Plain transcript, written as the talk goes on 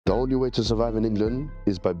The only way to survive in England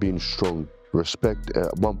is by being strong. Respect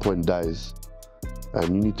at one point dies,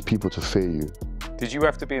 and you need people to fear you. Did you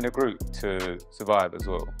have to be in a group to survive as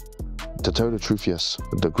well? To tell the truth, yes.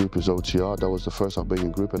 The group is OTR. That was the first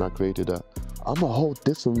Albanian group, and I created that. I'm a whole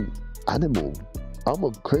different animal. I'm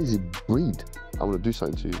a crazy breed. I'm gonna do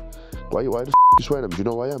something to you. Why the f you swear at them? Do you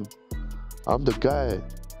know who I am? I'm the guy.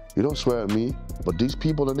 You don't swear at me, but these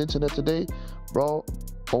people on the internet today, bro,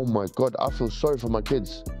 oh my God, I feel sorry for my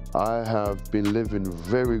kids. I have been living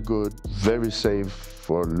very good, very safe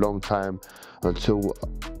for a long time until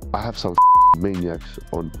I have some maniacs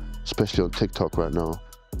on, especially on TikTok right now.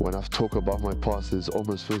 When I talk about my past, it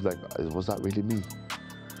almost feels like, was that really me?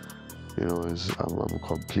 You know, I'm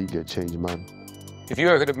completely a changed man. If you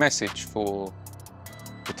had a message for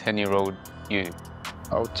the 10-year-old you,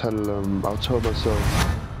 I'll tell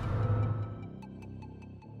myself.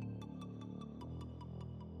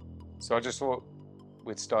 So I just thought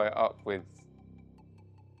we'd start up with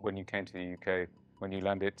when you came to the UK, when you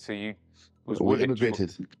landed. So you We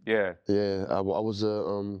immigrated. Yeah. Yeah, I was.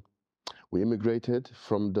 We immigrated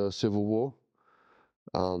from the Civil War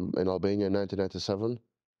in Albania in 1997.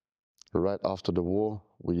 Right after the war,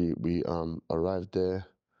 we arrived there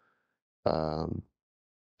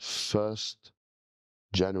 1st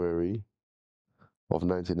January of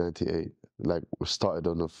 1998. Like, we started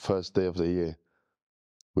on the first day of the year.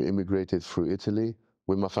 We immigrated through Italy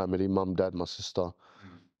with my family, mum, dad, my sister.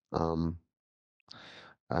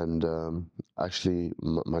 Actually,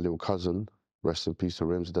 my little cousin, rest in peace to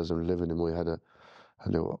Rims, doesn't live anymore. He had a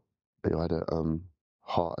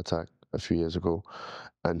heart attack a few years ago,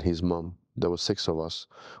 and his mum. There were 6 of us.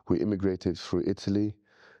 We immigrated through Italy,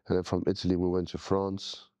 and then from Italy we went to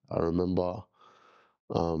France. I remember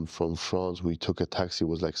from France we took a taxi. It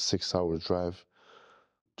was like 6-hour drive.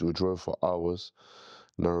 We drove for hours,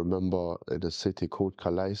 and I remember in a city called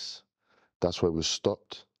Calais. That's where we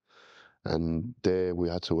stopped. And there we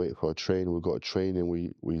had to wait for a train. We got a train and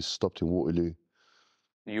we stopped in Waterloo.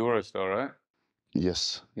 Eurostar, right?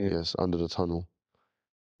 Yes, yeah. Yes, under the tunnel.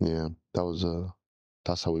 Yeah, that was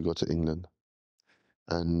that's how we got to England.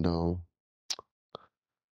 And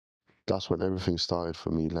that's when everything started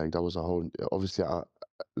for me. Like, that was a whole, obviously,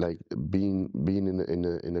 like being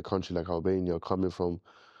in a country like Albania, coming from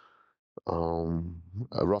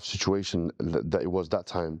a rough situation that it was that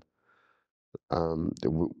time.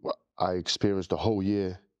 I experienced the whole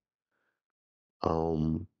year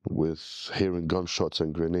with hearing gunshots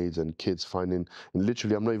and grenades and kids finding, and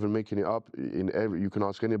literally, I'm not even making it up, you can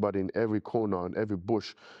ask anybody, in every corner, in every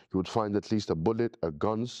bush, you would find at least a bullet, a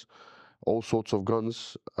guns, all sorts of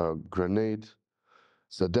guns, a grenade.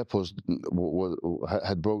 The depots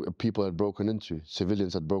people had broken into,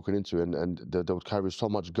 civilians had broken into, and they would carry so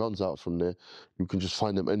much guns out from there, you can just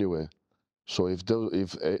find them anywhere. So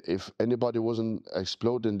if anybody wasn't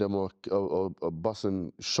exploding them or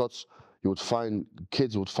busting shots,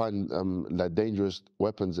 kids would find like dangerous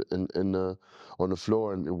weapons on the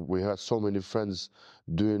floor. And we had so many friends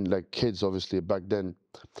doing, like, kids obviously back then,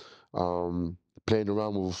 playing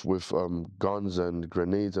around with guns and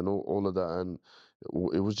grenades and all of that, and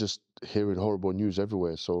it was just hearing horrible news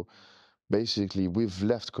everywhere. So basically we've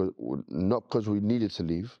left not because we needed to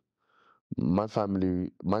leave. My family,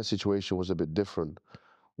 my situation was a bit different.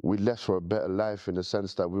 We left for a better life in the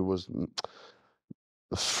sense that we was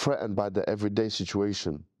threatened by the everyday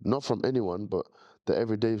situation. Not from anyone, but the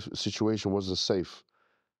everyday situation wasn't safe.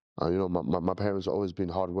 You know, my parents have always been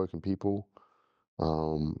hardworking people.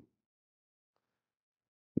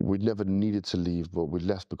 We never needed to leave, but we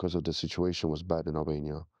left because of the situation was bad in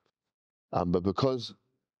Albania. But because,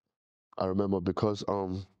 I remember, because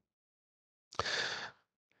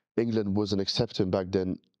England wasn't accepting back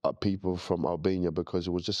then people from Albania, because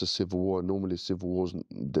it was just a civil war. Normally civil wars,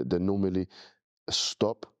 they normally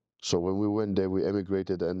stop. So when we went there, we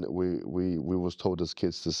emigrated, and we was told as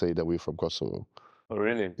kids to say that we're from Kosovo. Oh,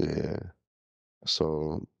 really? Yeah.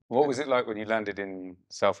 So what was it like when you landed in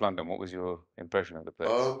South London? What was your impression of the place?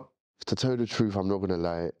 To tell you the truth, I'm not gonna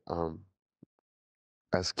lie.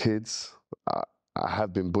 As kids, I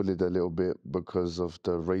have been bullied a little bit because of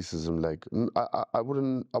the racism. Like,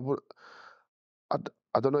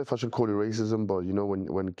 I don't know if I should call it racism, but you know,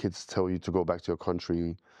 when kids tell you to go back to your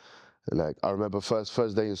country, like, I remember first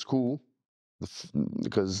day in school,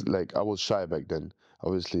 because, like, I was shy back then,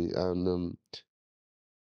 obviously, and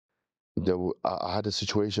I had a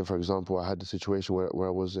situation. For example, I had a situation where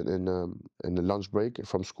I was in the lunch break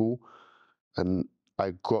from school, and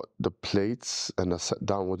I got the plates and I sat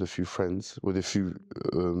down with a few friends, with a few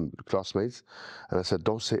classmates, and I said,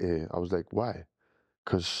 "Don't sit here." I was like, "Why?"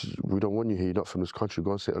 "Because we don't want you here. You're not from this country.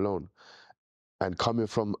 Go and sit alone." And coming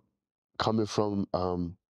from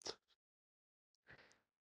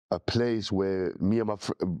a place where me and my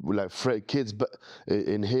kids, but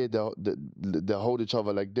in here they hold each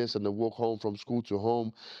other like this, and they walk home from school to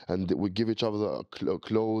home, and we give each other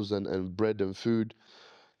clothes and bread and food.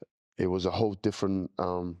 It was a whole different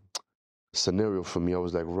scenario for me. I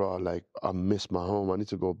was like, raw, like I miss my home. I need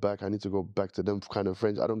to go back. I need to go back to them kind of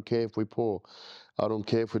friends. I don't care if we're poor. I don't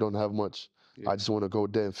care if we don't have much. Yeah. I just want to go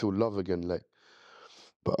there and feel love again. Like,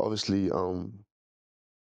 but obviously,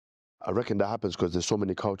 I reckon that happens because there's so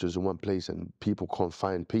many cultures in one place and people can't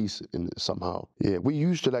find peace in it somehow. Yeah, we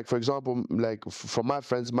used to, like, for example, like from my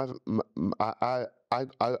friends,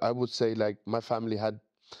 I would say like my family had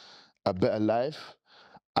a better life.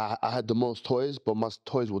 I had the most toys, but my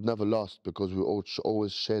toys would never last because we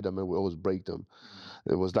always share them and we always break them.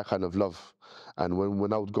 It was that kind of love. And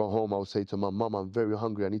when I would go home, I would say to my mom, "I'm very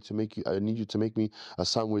hungry. I need you to make me a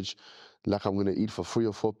sandwich like I'm gonna eat for 3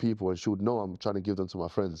 or 4 people." And she would know I'm trying to give them to my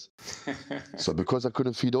friends. So because I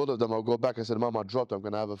couldn't feed all of them, I'll go back and said, "Mom, I dropped. I'm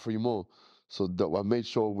gonna have 3 more." So that I made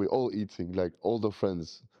sure we're all eating, like all the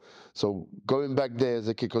friends. So going back there as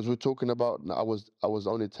a kid, because we're talking about, I was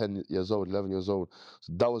only 10 years old, 11 years old.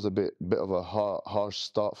 So that was a bit of a harsh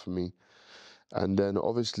start for me. And then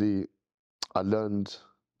obviously I learned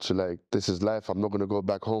to, like, this is life. I'm not gonna go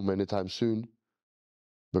back home anytime soon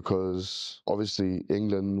because obviously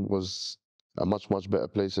England was a much better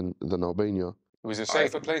place than Albania. It was a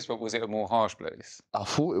safer place, but was it a more harsh place? I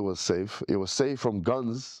thought it was safe. It was safe from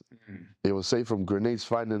guns. It was safe from grenades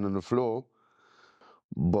finding on the floor.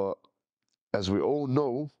 But as we all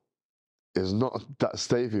know, it's not that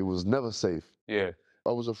safe. It was never safe. Yeah.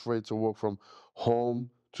 I was afraid to walk from home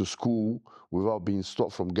to school without being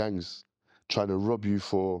stopped from gangs trying to rob you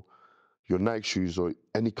for your Nike shoes or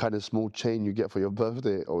any kind of small chain you get for your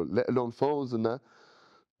birthday, or let alone phones and that.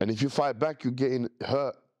 And if you fight back, you're getting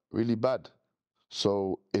hurt really bad.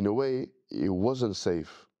 So in a way, it wasn't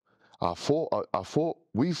safe.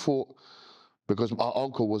 We fought because our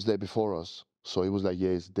uncle was there before us. So he was like, yeah,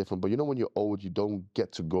 it's different. But you know, when you're old, you don't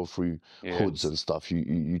get to go through hoods and stuff.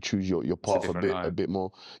 You choose your path a bit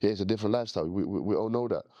more. Yeah, it's a different lifestyle. We all know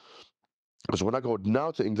that. Because when I go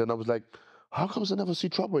now to England, I was like, how comes I never see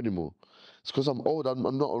trouble anymore? It's because I'm old. I'm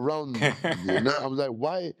not around. You know? I was like,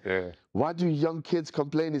 why? Yeah. Why do young kids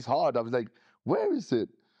complain it's hard? I was like, where is it?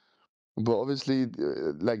 But obviously,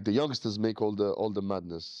 like the youngsters make all the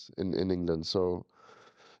madness in England. So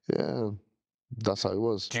yeah, that's how it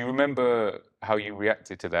was. Do you remember how you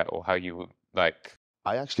reacted to that, or how you like?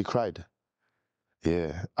 I actually cried.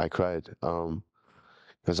 Yeah, I cried.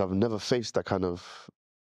 Because I've never faced that kind of.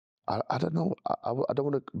 I don't know. I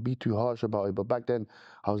don't want to be too harsh about it, but back then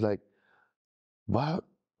I was like, why,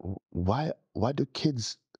 why do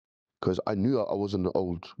kids? Because I knew I wasn't an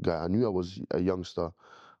old guy. I knew I was a youngster.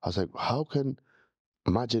 I was like, how can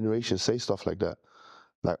my generation say stuff like that?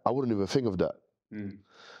 Like I wouldn't even think of that.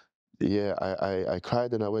 Yeah, I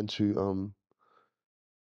cried and I went to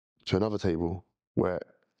another table where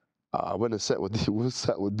I went and sat with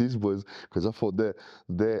sat with these boys because I thought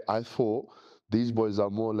I thought these boys are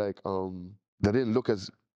more like they didn't look as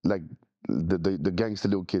like the gangster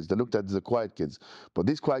little kids. They looked at the quiet kids, but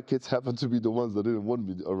these quiet kids happened to be the ones that didn't want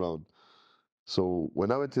me around. So when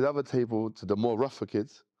I went to the other table, to the more rougher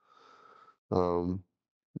kids, um,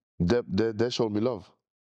 they showed me love,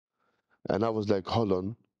 and I was like, hold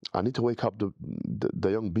on, I need to wake up the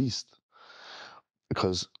young beast.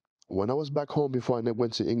 Because when I was back home before I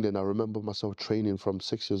went to England, I remember myself training from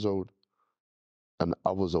 6 years old. And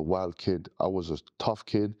I was a wild kid. I was a tough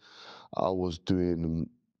kid. I was doing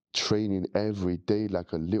training every day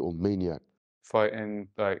like a little maniac. Fighting,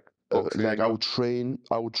 like boxing? Like I would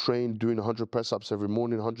train doing 100 press ups every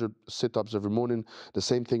morning, 100 sit ups every morning. The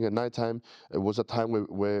same thing at nighttime. It was a time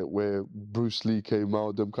where Bruce Lee came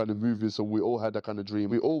out, them kind of movies. So we all had that kind of dream.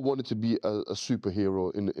 We all wanted to be a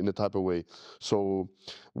superhero in a type of way. So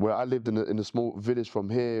where I lived in a small village from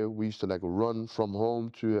here, we used to like run from home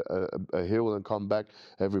to a hill and come back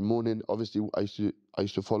every morning. Obviously, I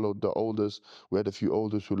used to follow the elders. We had a few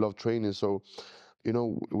elders who loved training, so you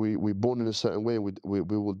know, we born in a certain way. We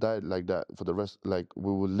will die like that for the rest. Like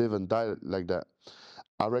we will live and die like that.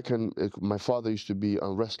 I reckon my father used to be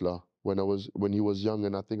a wrestler when he was young,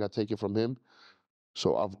 and I think I take it from him.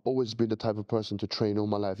 So I've always been the type of person to train all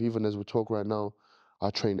my life. Even as we talk right now,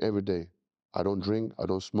 I train every day. I don't drink. I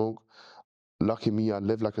don't smoke. Lucky me, I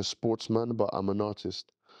live like a sportsman, but I'm an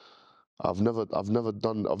artist. I've never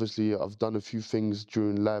done, obviously I've done a few things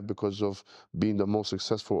during life because of being the most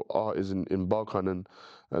successful artist in Balkan,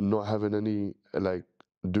 and not having any like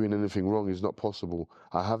doing anything wrong is not possible.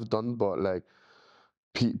 I have done, but like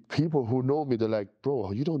people who know me, they're like,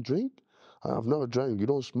 bro, you don't drink? I've never drank. You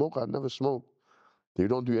don't smoke? I've never smoked. You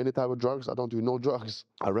don't do any type of drugs? I don't do no drugs.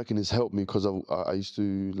 I reckon it's helped me because I used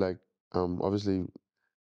to like obviously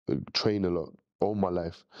train a lot all my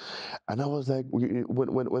life, and I was like,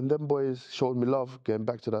 when them boys showed me love, getting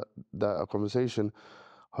back to that conversation,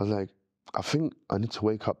 I was like, I think I need to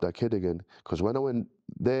wake up that kid again, because when I went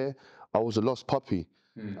there, I was a lost puppy.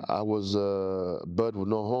 I was a bird with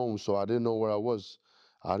no home, so I didn't know where I was.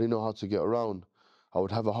 I didn't know how to get around. I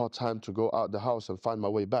would have a hard time to go out the house and find my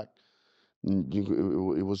way back.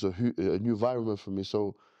 It was a new environment for me,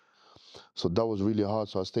 so that was really hard.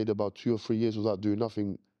 So I stayed about 2 or 3 years without doing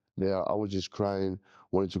nothing there. I was just crying,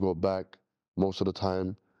 wanting to go back most of the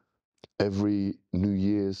time. Every New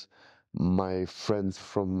Year's, my friends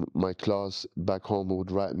from my class back home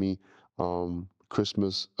would write me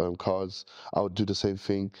Christmas cards. I would do the same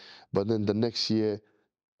thing. But then the next year,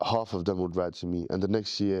 half of them would write to me. And the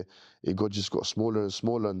next year, just got smaller and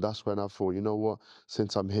smaller. And that's when I thought, you know what?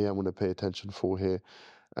 Since I'm here, I'm going to pay attention for here.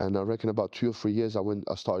 And I reckon about 2 or 3 years,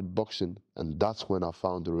 I started boxing. And that's when I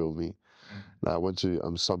found the real me. I went to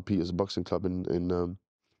St. Peter's Boxing Club in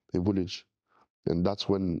Woolwich. And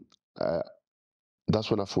uh, that's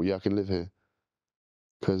when I thought, yeah, I can live here,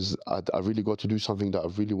 because I really got to do something that I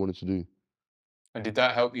really wanted to do. And did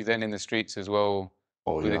that help you then in the streets as well,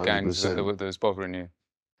 Oh with yeah, the gangs that 100%. was bothering you?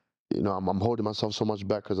 You know, I'm holding myself so much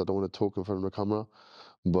back because I don't want to talk in front of the camera.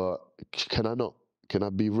 But can I not? Can I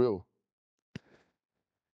be real?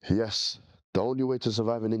 Yes. The only way to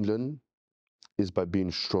survive in England is by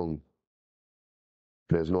being strong.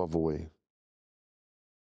 There's no other way.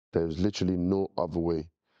 There's literally no other way.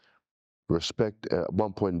 Respect at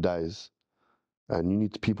one point dies, and you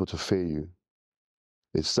need people to fear you.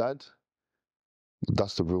 It's sad.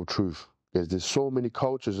 That's the real truth. Because there's so many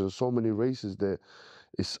cultures and so many races there.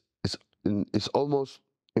 It's it's it's almost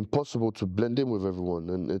impossible to blend in with everyone,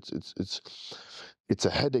 and it's a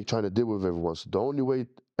headache trying to deal with everyone. So the only way,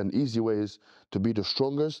 an easy way, is to be the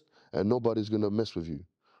strongest, and nobody's gonna mess with you.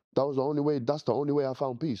 That was the only way. That's the only way I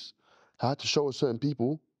found peace. I had to show certain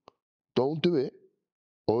people, don't do it,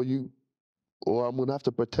 or I'm gonna have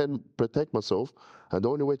to protect myself, and the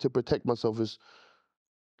only way to protect myself is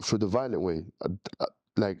through the violent way.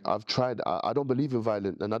 Like I've tried. I don't believe in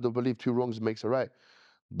violence, and I don't believe two wrongs makes a right.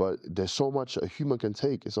 But there's so much a human can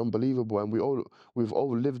take. It's unbelievable, and we've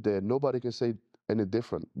all lived there. Nobody can say any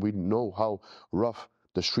different. We know how rough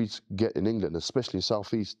the streets get in England, especially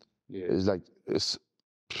Southeast. Yeah. It's like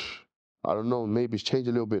I don't know. Maybe it's changed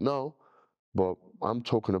a little bit now, but I'm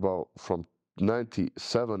talking about from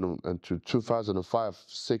 '97 and to 2005,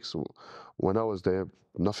 '6, when I was there.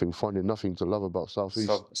 Nothing funny, nothing to love about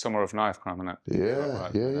Southeast. Summer of knife crime, innit? Yeah,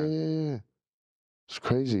 Right, yeah, you yeah, know. yeah, yeah. It's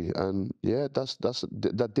crazy, and yeah,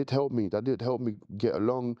 that did help me. That did help me get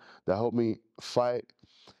along. That helped me fight.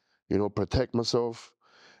 You know, protect myself.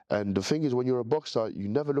 And the thing is, when you're a boxer, you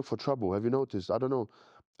never look for trouble. Have you noticed? I don't know.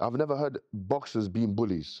 I've never heard boxers being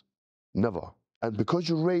bullies. Never. And because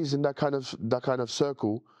you're raised in that kind of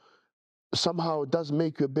circle, somehow it does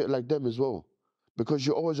make you a bit like them as well. Because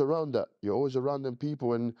you're always around that. You're always around them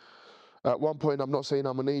people. And at one point, I'm not saying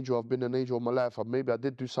I'm an angel. I've been an angel all my life. Maybe I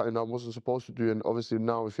did do something I wasn't supposed to do. And obviously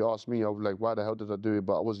now, if you ask me, I was like, why the hell did I do it?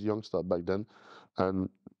 But I was a youngster back then, and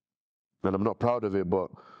I'm not proud of it.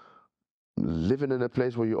 But living in a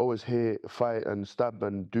place where you always hear fight and stab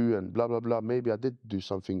and do and blah blah blah, maybe I did do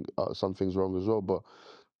some things wrong as well. But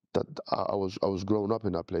that I was growing up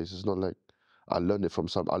in that place. It's not like I learned it from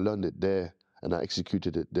some. I learned it there and I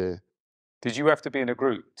executed it there. Did you have to be in a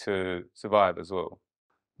group to survive as well?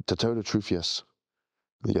 To tell the truth, yes,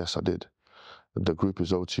 yes, I did. The group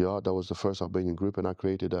is OTR. That was the first Albanian group, and I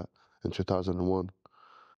created that in 2001.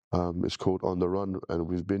 It's called On the Run, and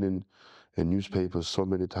we've been in newspapers so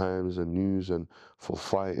many times and news and for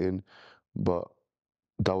fighting, but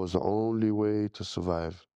that was the only way to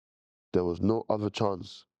survive. There was no other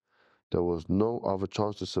chance. There was no other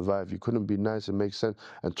chance to survive. You couldn't be nice and make sense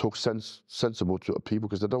and talk sensible to people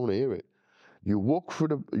because they don't want to hear it. You walk through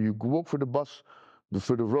the bus,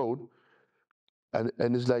 through the road, and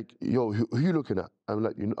it's like, yo, who you looking at? I'm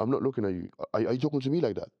like, I'm not looking at you. Are you talking to me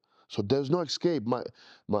like that? So there's no escape.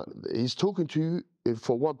 He's talking to you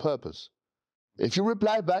for one purpose. If you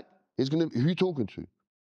reply back, who you talking to?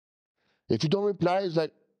 If you don't reply, it's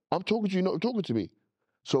like, I'm talking to you, not talking to me.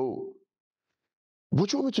 So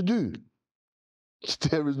what you want me to do?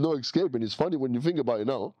 There is no escape, and it's funny when you think about it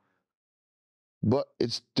now. But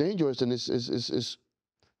it's dangerous, and I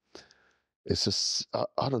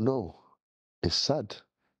don't know. It's sad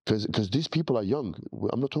because these people are young.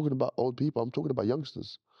 I'm not talking about old people. I'm talking about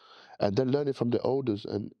youngsters. and then learning from the elders,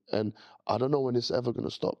 and I don't know when it's ever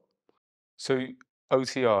gonna stop. So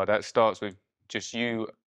OTR, that starts with just you,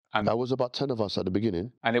 and That was about 10 of us at the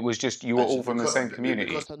beginning. it was just you were all from the same community.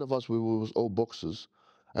 Because 10 of us, we was all boxers,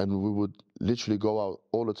 and we would literally go out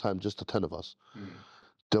all the time, just the 10 of us.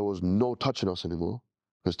 There was no touching us anymore,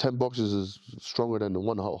 because 10 boxers is stronger than the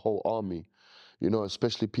one whole army, you know,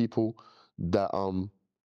 especially people that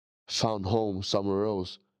found home somewhere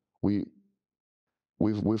else. I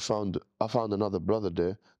found another brother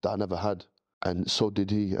there that I never had, and so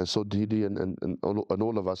did he, and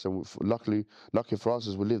all of us. And lucky for us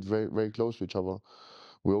is we lived very, very close to each other.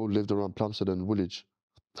 We all lived around Plumstead and Woolwich.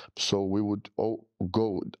 So we would all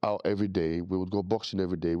go out every day. We would go boxing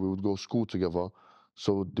every day. We would go school together.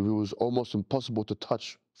 So it was almost impossible to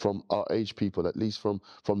touch from our age people, at least from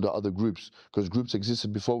the other groups, because groups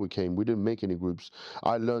existed before we came. We didn't make any groups.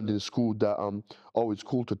 I learned in school that it's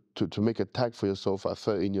cool to make a tag for yourself at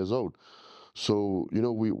 13 years old. So you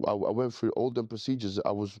know, I went through all them procedures.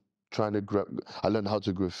 I was trying to I learned how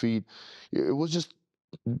to graffiti. It was just,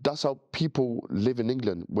 that's how people live in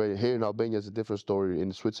England. Where here in Albania is a different story.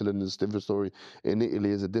 In Switzerland is a different story. In Italy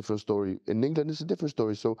is a different story. In England it's a different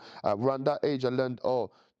story. So around that age, I learned,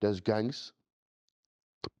 there's gangs,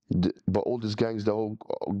 but all these gangs, they all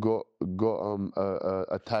got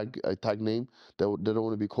a tag name. They don't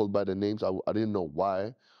want to be called by their names. I didn't know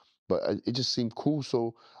why, but it just seemed cool.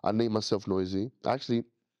 So I named myself Noizy. I actually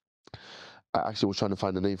was trying to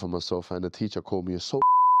find a name for myself, and the teacher called me so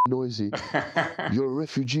noisy. You're a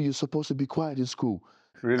refugee. You're supposed to be quiet in school.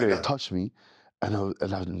 Really? It touched me, and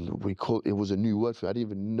it was a new word for me. I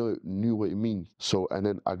didn't even knew what it means. So, and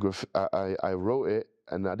then I wrote it,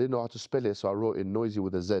 and I didn't know how to spell it, so I wrote it Noizy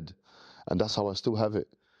with a Z, and that's how I still have it.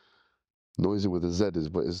 Noizy with a Z is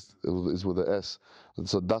with an S, and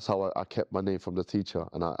so that's how I kept my name from the teacher,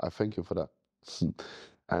 and I thank him for that.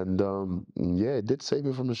 And yeah, it did save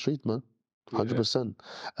me from the street, man. 100%.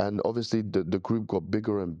 And obviously the group got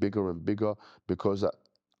bigger and bigger and bigger, because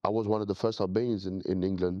I was one of the first Albanians in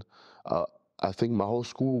England. I think my whole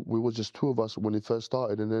school, we were just two of us when it first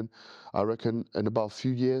started, and then I reckon in about a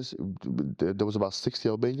few years there was about 60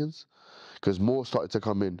 Albanians, because more started to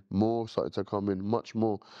come in, much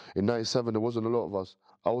more. In '97 there wasn't a lot of us.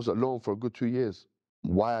 I was alone for a good 2 years.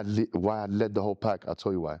 Why I led the whole pack? I'll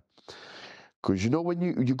tell you why. Because you know, when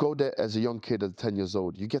you go there as a young kid at 10 years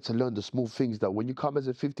old, you get to learn the small things that when you come as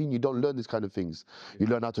a 15, you don't learn these kind of things. You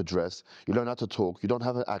learn how to dress, you learn how to talk, you don't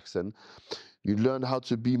have an accent, you learn how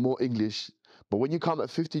to be more English. But when you come at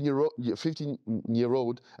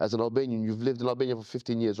 15-year-old as an Albanian, you've lived in Albania for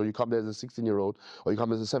 15 years, or you come there as a 16-year-old, or you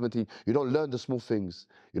come as a 17, you don't learn the small things.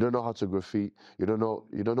 You don't know how to graffiti. You don't know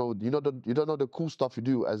the cool stuff you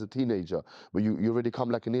do as a teenager, but you already come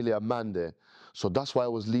like nearly a man there. So that's why I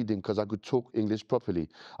was leading, because I could talk English properly.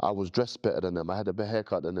 I was dressed better than them. I had a better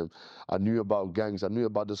haircut than them. I knew about gangs. I knew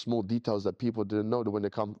about the small details that people didn't know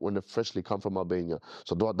when they freshly come from Albania.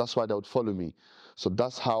 So that's why they would follow me. So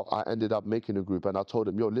that's how I ended up making a group. And I told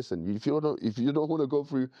them, yo, listen, if you don't want to go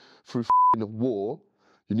through war,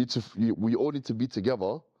 we all need to be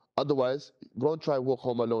together. Otherwise, go and try walk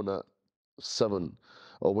home alone at 7,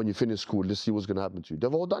 or when you finish school. Let's see what's gonna happen to you.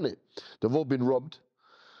 They've all done it. They've all been robbed.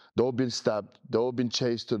 They've all been stabbed. They've all been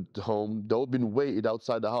chased to home. They've all been waited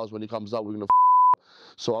outside the house. When he comes out, we're gonna.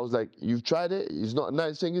 So I was like, you've tried it. It's not a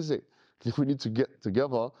nice thing, is it? We need to get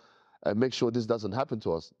together and make sure this doesn't happen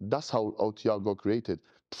to us. That's how OTR got created,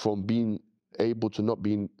 from being able to not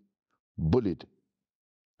being bullied.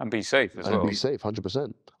 And be safe as well. And be safe,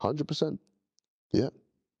 100%. 100%. Yeah.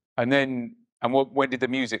 And then, when did the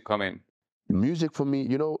music come in? Music for me,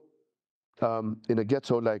 in a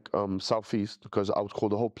ghetto like Southeast, because I would call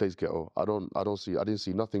the whole place ghetto. I didn't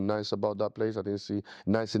see nothing nice about that place. I didn't see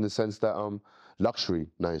nice in the sense that luxury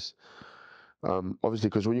nice. Obviously,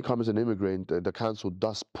 because when you come as an immigrant, the council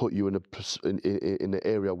does put you in an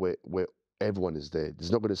area where everyone is there.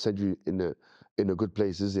 It's not going to send you in a good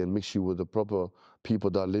place, is it, and mix you with the proper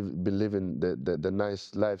people that been living the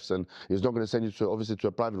nice lives. And it's not going to send you to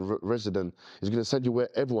a private resident. It's going to send you where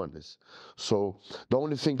everyone is. So the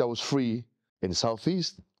only thing that was free in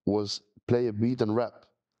Southeast was play a beat and rap.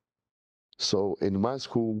 So in my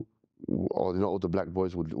school, all the black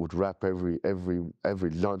boys would rap every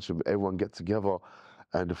lunch, and everyone get together.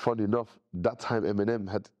 And funny enough, that time Eminem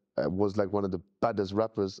was like one of the baddest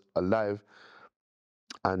rappers alive,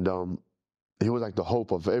 and he was like the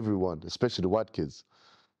hope of everyone, especially the white kids.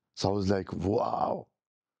 So I was like, wow,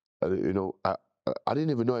 I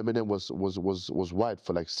didn't even know Eminem was white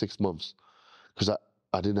for like 6 months, because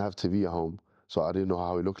I didn't have TV at home, so I didn't know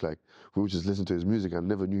how he looked like. We would just listen to his music. I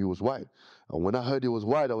never knew he was white. And when I heard he was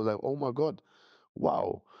white, I was like, oh my God,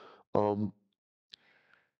 wow.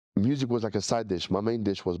 Music was like a side dish. My main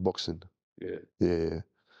dish was boxing. Yeah. Yeah,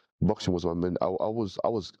 boxing was my main. I You I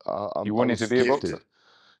wanted to was be a gifted. boxer?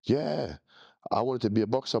 Yeah, I wanted to be a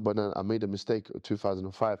boxer, but then I made a mistake.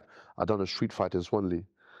 2005, I done a street fight in Swanley,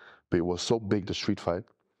 but it was so big, the street fight.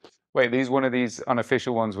 Wait, these one of these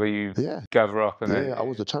unofficial ones where you Yeah, gather up and then. yeah, I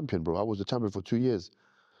was the champion, bro. I was the champion for 2 years.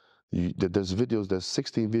 There's videos. There's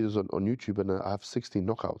 16 videos on YouTube, and I have 16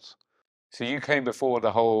 knockouts. So you came before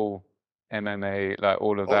the whole MMA, like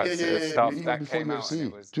all of Oh that yeah, yeah, yeah. stuff Even that before came out, and it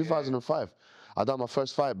UFC, was 2005. I done my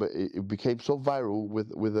first fight, but it became so viral with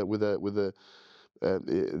a.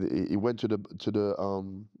 It went to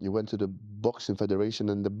the boxing federation,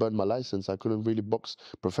 and they burned my license. I couldn't really box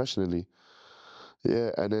professionally.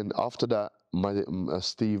 Yeah, and then after that, my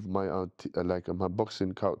Steve, my my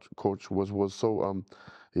boxing coach was so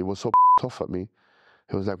he was so tough at me.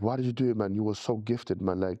 He was like, "Why did you do it, man? You were so gifted,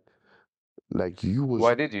 man. Like you was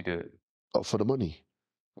Why did you do it? for the money."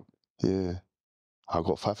 Yeah, I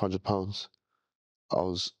got £500. I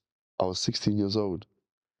was I was 16 years old.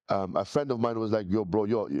 A friend of mine was like, "Yo,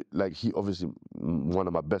 bro, like he obviously one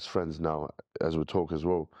of my best friends now as we talk as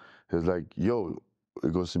well." He was like, "Yo," he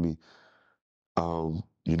goes to me, blah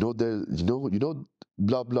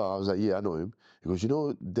blah." I was like, "Yeah, I know him." He goes,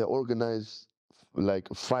 they organize like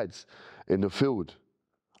fights in the field."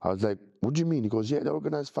 I was like, "What do you mean?" He goes, "Yeah, they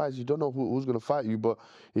organize fights. You don't know who's gonna fight you, but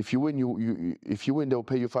if you win, if you win, they'll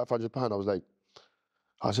pay you £500." I was like,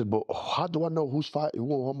 I said, "But how do I know who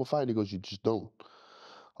I'm gonna fight?" He goes, "You just don't."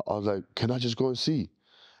 I was like, "Can I just go and see?"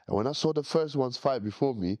 And when I saw the first ones fight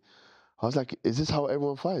before me, I was like, "Is this how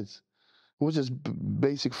everyone fights?" It was just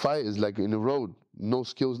basic fighters, like in the road, no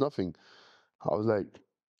skills, nothing. I was like,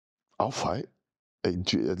 "I'll fight." Hey,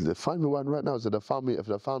 they find me one right now. So if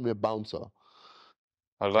they found me a bouncer.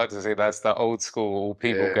 I'd like to say that's the old school, all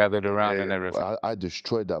people Yeah, gathered around and yeah. everything. I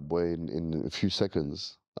destroyed that boy in a few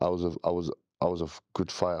seconds. I was a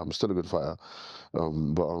good fighter. I'm still a good fighter.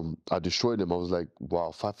 But I destroyed him. I was like,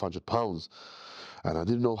 wow, £500, and I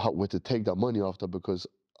didn't know where to take that money after, because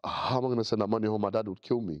how am I gonna send that money home? My dad would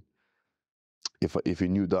kill me if he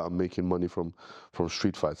knew that I'm making money from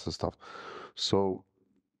street fights and stuff. So,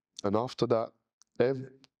 and after that, every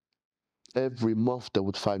every month they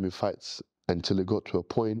would find me fights until it got to a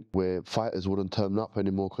point where fighters wouldn't turn up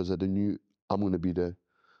anymore because they knew I'm gonna be there.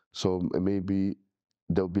 So maybe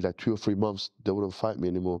there would be like 2 or 3 months they wouldn't fight me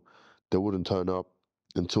anymore. They wouldn't turn up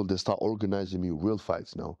until they start organizing me real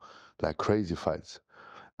fights now, like crazy fights.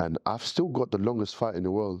 And I've still got the longest fight in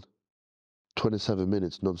the world, 27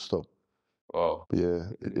 minutes non-stop. Wow. Yeah,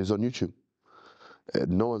 it's on YouTube.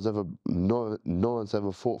 No one's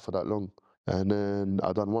ever fought for that long. And then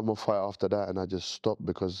I done one more fight after that, and I just stopped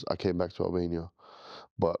because I came back to Albania.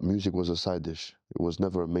 But music was a side dish. It was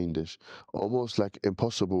never a main dish. Almost like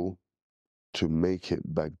impossible to make it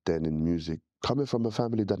back then in music. Coming from a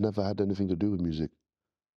family that never had anything to do with music.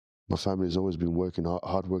 My family's always been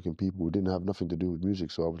hardworking people who didn't have nothing to do with music.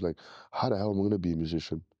 So I was like, how the hell am I going to be a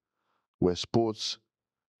musician? Where sports,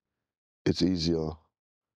 it's easier.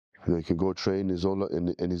 You can go train,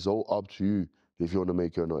 and it's all up to you if you want to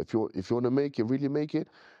make it or not. If you want to make it, really make it,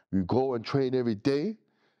 you go and train every day,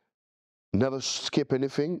 never skip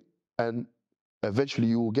anything, and eventually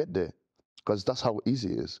you will get there, because that's how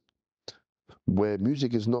easy it is. Where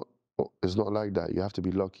music is not like that. You have to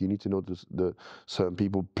be lucky. You need to know the certain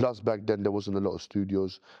people. Plus, back then there wasn't a lot of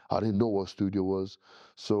studios. I didn't know what a studio was.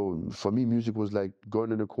 So for me, music was like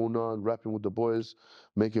going in the corner and rapping with the boys,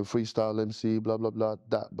 making freestyle MC, blah blah blah.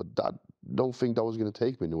 But that don't think that was gonna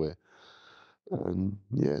take me anywhere. And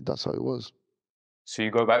yeah, that's how it was. So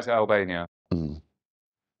you go back to Albania. Mm.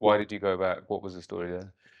 Why did you go back? What was the story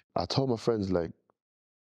there? I told my friends like,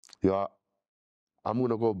 yeah, I'm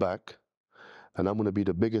gonna go back, and I'm gonna be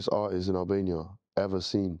the biggest artist in Albania ever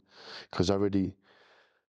seen, because I already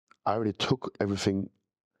took everything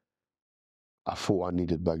I thought I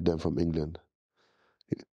needed back then from England.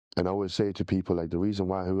 And I always say to people, like, the reason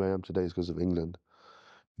why who I am today is because of England.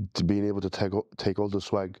 To being able to take all the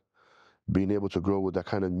swag, being able to grow with that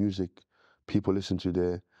kind of music people listen to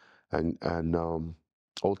there, and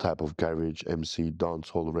all type of garage, MC,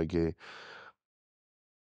 dancehall, reggae.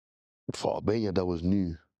 For Albania, that was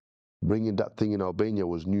new. Bringing that thing in Albania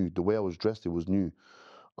was new. The way I was dressed, it was new.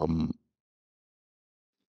 Um,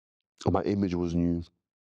 my image was new.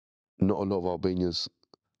 Not a lot of Albanians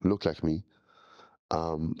look like me.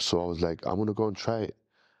 So I was like, I'm gonna go and try it.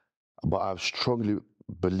 But I strongly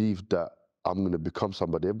believed that I'm gonna become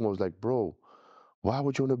somebody. Everyone was like, "Bro, why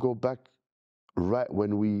would you wanna go back right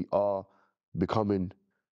when we are becoming,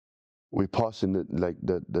 we passing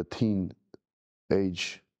the teen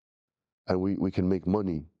age, and we can make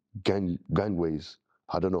money?" gangways.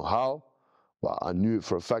 I don't know how, but I knew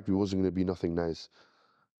for a fact we wasn't going to be nothing nice.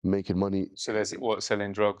 Making money, So there's what,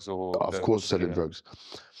 selling drugs or of course, selling yeah. drugs.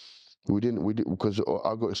 We didn't because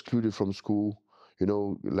I got excluded from school. You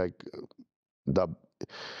know, like that.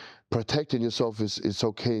 Protecting yourself is it's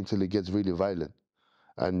okay until it gets really violent,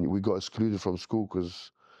 and we got excluded from school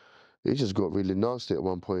because it just got really nasty at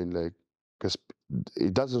one point. Like, because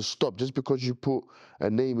it doesn't stop just because you put a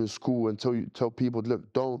name in school and tell people,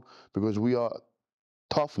 look, don't, because we are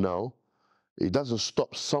tough now. It doesn't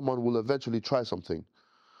stop. Someone will eventually try something,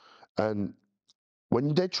 and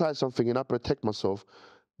when they try something and I protect myself,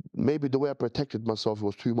 maybe the way I protected myself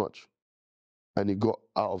was too much, and it got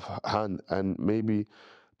out of hand, and maybe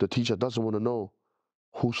the teacher doesn't want to know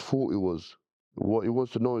whose fault it was. What he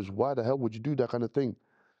wants to know is, why the hell would you do that kind of thing?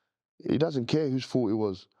 He doesn't care whose fault it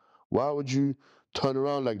was. Why would you turn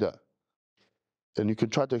around like that? And you can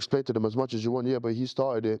try to explain to them as much as you want, yeah, but he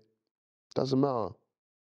started it. Doesn't matter.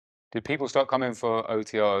 Did people start coming for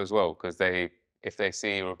OTR as well? Because if they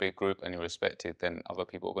see you're a big group and you're respected, then other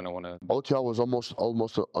people are going to want to. OTR was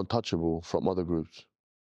almost untouchable from other groups.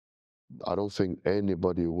 I don't think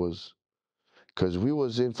anybody was, because we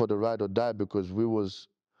was in for the ride or die, because we was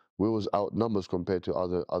outnumbers compared to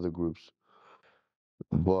other groups.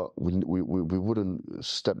 But we wouldn't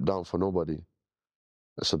step down for nobody.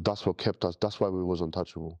 So that's what kept us. That's why we was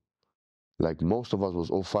untouchable. Like, most of us was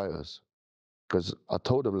all fighters. Because I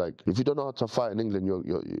told them, like, if you don't know how to fight in England,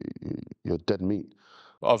 you're dead meat.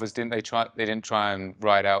 But others didn't they try? They didn't try and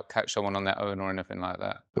ride out, catch someone on their own or anything like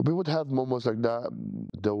that. But we would have moments like that.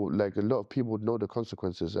 Though, like, a lot of people would know the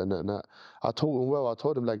consequences, and I told them, well, I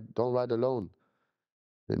told them, like, don't ride alone,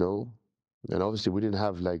 you know. And obviously, we didn't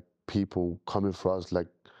have like people coming for us like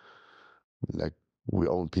we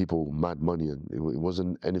own people mad money, and it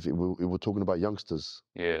wasn't anything. We were talking about youngsters.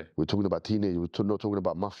 Yeah. We're talking about teenagers. We're not talking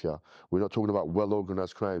about mafia. We're not talking about well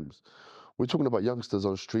organized crimes. We're talking about youngsters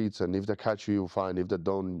on streets, and if they catch you, you're fine. If they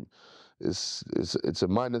don't, it's a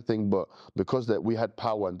minor thing. But because that we had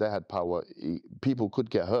power and they had power, people could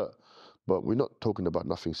get hurt. But we're not talking about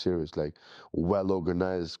nothing serious, like well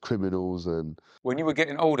organized criminals and. When you were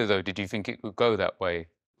getting older, though, did you think it would go that way?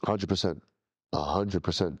 100%,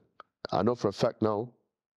 100%. I know for a fact now.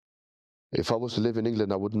 If I was to live in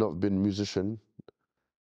England, I would not have been a musician.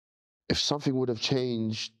 If something would have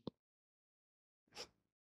changed,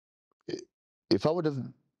 if I would have,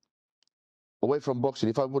 away from boxing,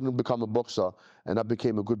 if I wouldn't become a boxer and I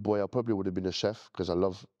became a good boy, I probably would have been a chef, because I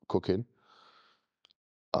love cooking.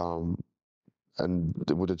 And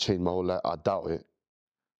it would have changed my whole life. I doubt it.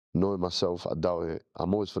 Knowing myself, I doubt it.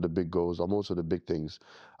 I'm always for the big goals. I'm always for the big things.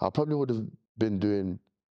 I probably would have been doing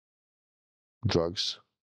drugs.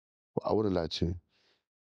 I wouldn't lie to you,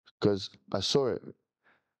 because I saw it.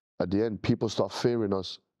 At the end, people start fearing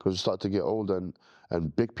us because we start to get older,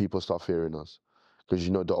 and big people start fearing us. Because,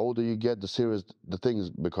 you know, the older you get, the serious the things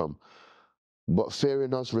become. But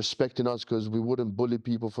fearing us, respecting us, because we wouldn't bully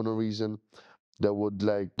people for no reason. They would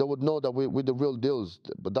know that we're the real deals.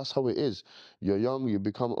 But that's how it is. You're young, you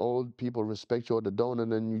become old, people respect you or they don't,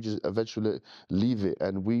 and then you just eventually leave it.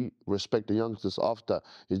 And we respect the youngsters after.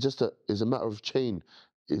 It's a matter of chain.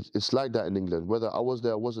 It's like that in England. Whether I was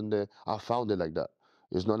there or wasn't there, I found it like that.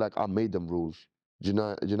 It's not like I made them rules. Do you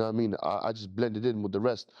know what I mean? I just blended in with the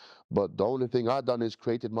rest. But the only thing I done is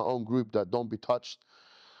created my own group that don't be touched.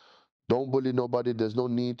 Don't bully nobody. There's no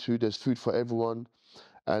need to. There's food for everyone.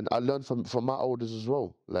 And I learned from my elders as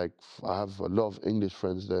well. Like, I have a lot of English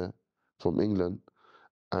friends there from England,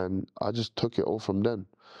 and I just took it all from them.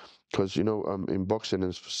 Because, you know, in boxing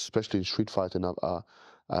and especially in street fighting,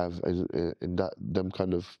 I've in them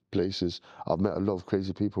kind of places, I've met a lot of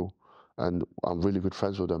crazy people, and I'm really good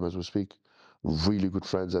friends with them as we speak. Really good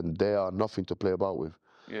friends, and they are nothing to play about with.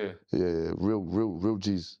 Yeah. Yeah, real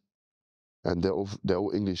G's, and they're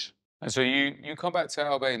all English. And so you come back to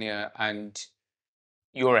Albania and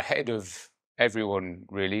you're ahead of everyone,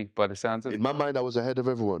 really, by the sounds of In it. my mind, I was ahead of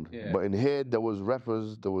everyone, Yeah. but in here there was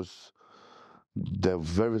rappers, they're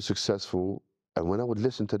very successful, and when I would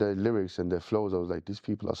listen to their lyrics and their flows, I was like, these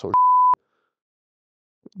people are so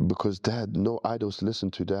because they had no idols to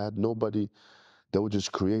listen to. They had nobody. They would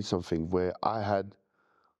just create something where I had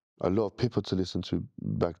a lot of people to listen to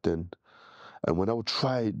back then. And when I would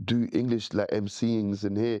try do English like MCings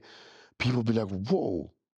in here, people would be like,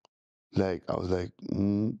 whoa. Like, I was like,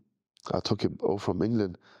 I took it all from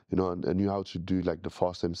England, you know, and I knew how to do like the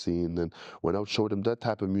fast MC. And then when I would show them that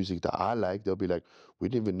type of music that I like, they'll be like, we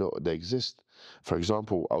didn't even know they exist. For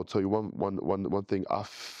example, I'll tell you one thing. I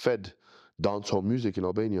fed dancehall music in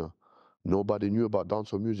Albania. Nobody knew about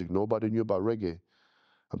dancehall music. Nobody knew about reggae.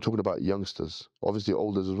 I'm talking about youngsters, obviously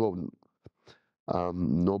olders as well.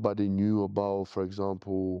 Nobody knew about, for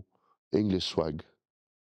example, English swag.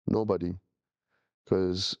 Nobody,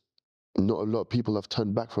 because not a lot of people have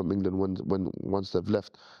turned back from England when once they've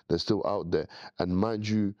left. They're still out there, and mind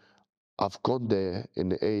you, I've gone there in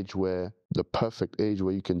the age where the perfect age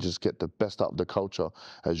where you can just get the best out of the culture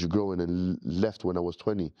as you grow in, and left when I was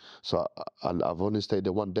 20. So I've only stayed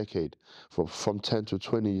there 1 decade. From 10 to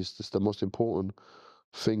 20 is just the most important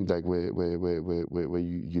thing, like where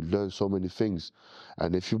you learn so many things.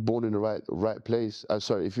 And if you're born in the right place,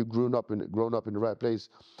 sorry, if you've grown up in the right place,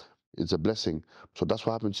 it's a blessing. So that's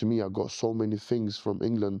what happened to me. I got so many things from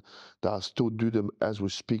England that I still do them as we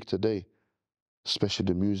speak today, especially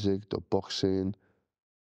the music, the boxing,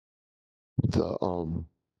 the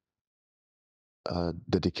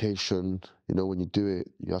dedication. You know, when you do it,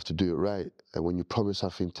 you have to do it right. And when you promise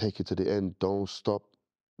something, take it to the end. Don't stop.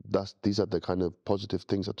 These are the kind of positive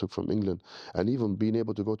things I took from England. And even being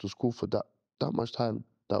able to go to school for that much time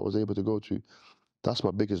that I was able to go to, that's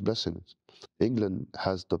my biggest blessing. England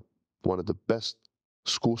has one of the best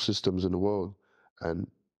school systems in the world, and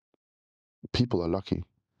people are lucky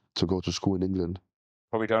to go to school in England.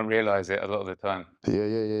 Probably don't realize it a lot of the time.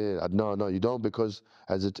 Yeah. No, you don't, because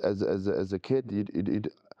as a kid,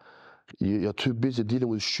 you're too busy dealing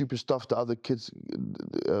with stupid stuff that other kids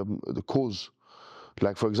the cause.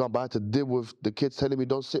 Like, for example, I had to deal with the kids telling me,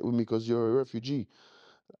 "Don't sit with me because you're a refugee."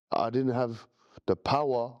 I didn't have the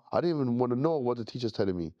power. I didn't even want to know what the teacher's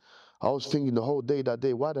telling me. I was thinking the whole day that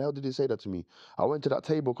day, why the hell did he say that to me? I went to that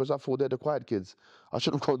table because I thought they're the quiet kids. I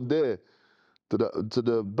should have gone there to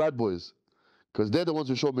the bad boys, because they're the ones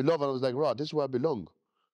who showed me love. And I was like, right, this is where I belong.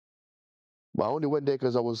 But I only went there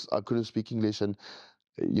because I couldn't speak English. And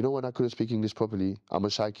you know, when I couldn't speak English properly, I'm a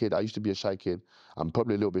shy kid. I used to be a shy kid. I'm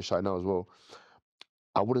probably a little bit shy now as well.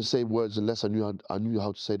 I wouldn't say words unless I knew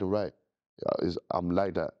how to say them right. I'm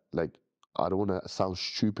like that. Like, I don't want to sound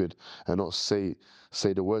stupid and not say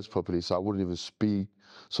the words properly. So I wouldn't even speak.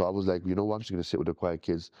 So I was like, you know what? I'm just gonna sit with the quiet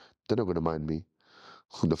kids. They're not gonna mind me.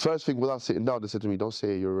 The first thing, without sitting down, they said to me, "Don't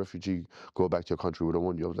say you're a refugee. Go back to your country. We don't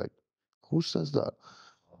want you." I was like, "Who says that?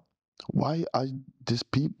 Why are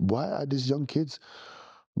Why are these young kids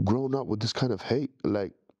grown up with this kind of hate?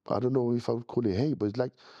 Like, I don't know if I would call it hate, but it's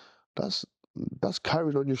like that's that's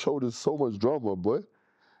carrying on your shoulders so much drama, boy.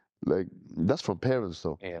 Like, that's from parents,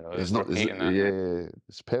 though. Yeah, I It's was not. It's, repeating that. yeah,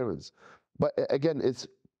 it's parents. But again,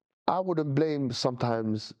 I wouldn't blame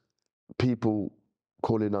sometimes people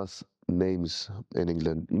calling us names in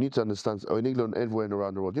England. You need to understand, or in England, everywhere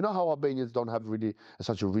around the world. You know how Albanians don't have really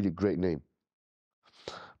such a really great name,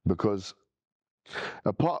 because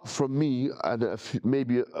apart from me and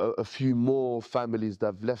maybe a few more families that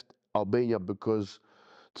have left Albania because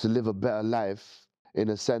to live a better life, in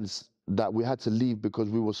a sense that we had to leave because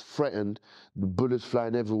we was threatened, bullets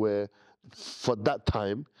flying everywhere for that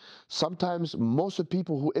time. Sometimes most of the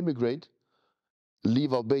people who immigrate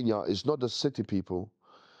leave Albania is not the city people,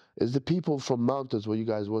 it's the people from mountains where you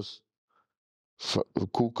guys was,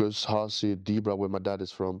 Kukas, Hasi, Dibra, where my dad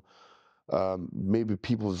is from. Maybe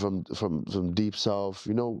people from deep south.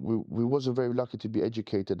 You know, we wasn't very lucky to be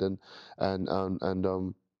educated, and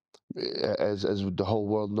as the whole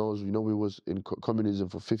world knows, you know, we was in communism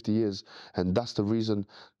for 50 years, and that's the reason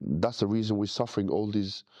we're suffering all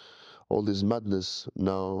this madness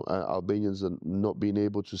now. Albanians are not being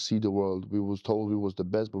able to see the world. We was told we was the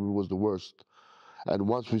best, but we was the worst. And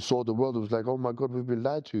once we saw the world, it was like, oh my God, we've been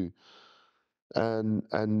lied to.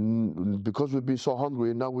 And because we've been so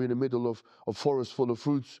hungry, and now we're in the middle of a forest full of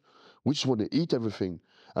fruits, we just want to eat everything.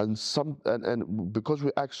 And because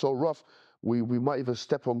we act so rough, we might even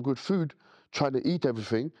step on good food trying to eat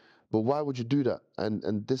everything. But why would you do that?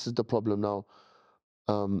 And this is the problem now.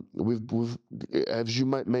 We've as you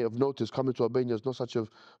may have noticed, coming to Albania is not such a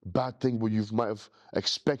bad thing what you might have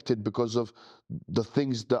expected, because of the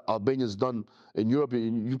things that Albania's done in Europe.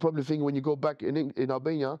 You probably think when you go back in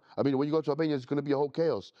Albania, I mean, when you go to Albania, it's going to be a whole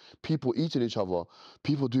chaos. People eating each other,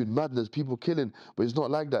 people doing madness, people killing. But it's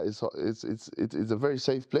not like that. It's a very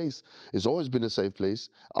safe place. It's always been a safe place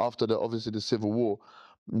after obviously the civil war.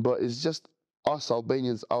 But it's just us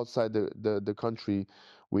Albanians outside the country.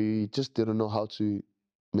 We just didn't know how to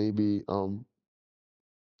maybe I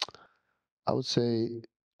would say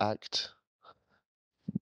act.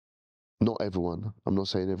 Not everyone. I'm not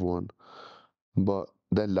saying everyone, but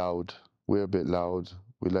they're loud. We're a bit loud.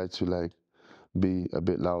 We like to be a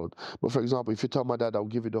bit loud. But for example, if you tell my dad, "I'll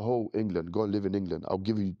give you the whole England, go and live in England. I'll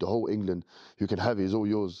give you the whole England. You can have it. It's all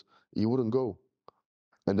yours." He wouldn't go.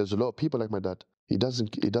 And there's a lot of people like my dad. He doesn't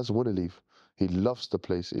want to leave. He loves the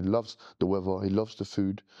place. He loves the weather. He loves the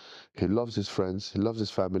food. He loves his friends. He loves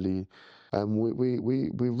his family. And we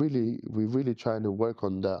really trying to work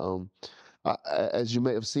on that. As you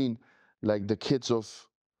may have seen, like the kids of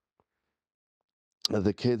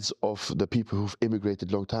the people who've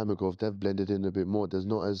immigrated long time ago, they've blended in a bit more. There's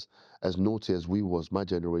not as naughty as we was, my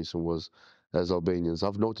generation was, as Albanians.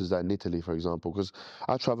 I've noticed that in Italy, for example, because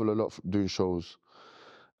I travel a lot doing shows,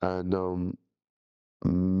 and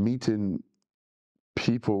meeting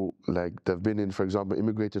people like they've been in, for example,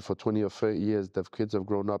 immigrated for 20 or 30 years, their kids have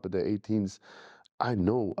grown up in their 18s. I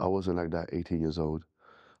know I wasn't like that 18 years old.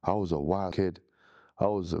 I was a wild kid. I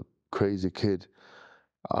was a crazy kid.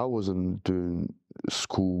 I wasn't doing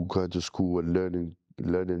school, going to school and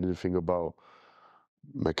learning anything about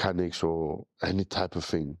mechanics or any type of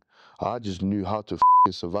thing. I just knew how to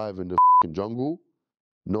survive in the jungle,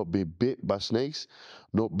 not be bit by snakes,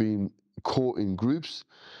 not being caught in groups,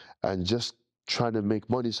 and just trying to make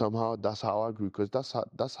money somehow. That's how I grew, because that's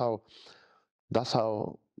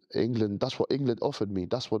how England. That's what England offered me.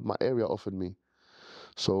 That's what my area offered me.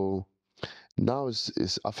 So now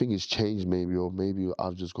it's I think it's changed maybe, or maybe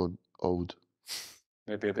I've just gone old.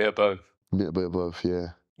 Maybe a bit of both. A bit of both, yeah.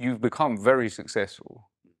 You've become very successful.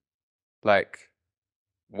 Like,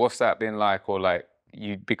 what's that been like? Or like,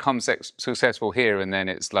 you become successful here, and then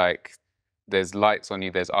it's like there's lights on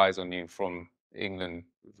you, there's eyes on you from England,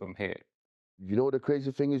 from here. You know what the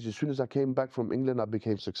crazy thing is? As soon as I came back from England, I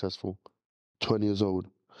became successful. 20 years old.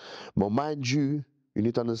 But mind you, you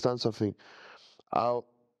need to understand something. Our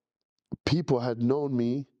people had known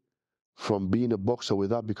me from being a boxer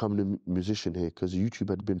without becoming a musician here, because YouTube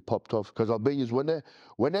had been popped off. Because Albanians, when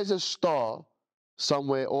there's a star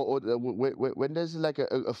somewhere, or when there's like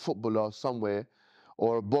a footballer somewhere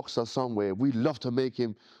or a boxer somewhere, we love to make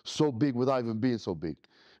him so big without even being so big.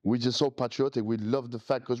 We're just so patriotic. We love the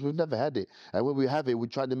fact, because we've never had it. And when we have it, we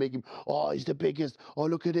try to make him, oh, he's the biggest. Oh,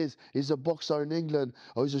 look at this. He's a boxer in England.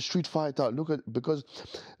 Oh, he's a street fighter. Look at, because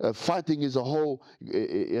fighting is a whole,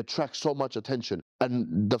 it attracts so much attention.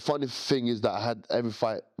 And the funny thing is that I had every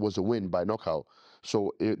fight was a win by knockout.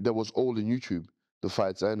 So there was all in YouTube, the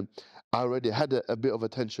fights. And I already had a bit of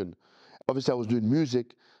attention. Obviously, I was doing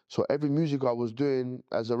music. So every music I was doing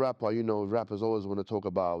as a rapper, you know, rappers always want to talk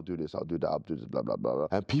about, I'll do this, I'll do that, I'll do this, blah, blah, blah, blah.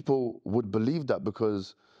 And people would believe that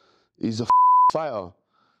because he's a fighter.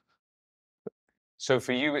 So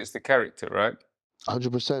for you, it's the character, right?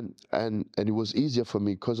 100%. And it was easier for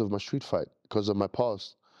me because of my street fight, because of my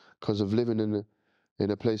past, because of living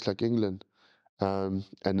in a place like England. And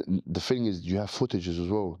the thing is, you have footages as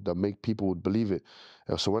well that make people would believe it.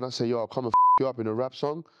 So when I say, yo, I'll come and you up in a rap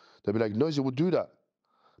song, they'll be like, Noizy would do that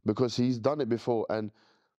because he's done it before. And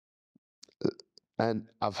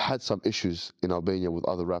I've had some issues in Albania with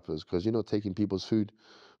other rappers because, you know, taking people's food,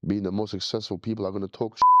 being the most successful people are going to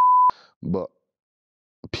talk but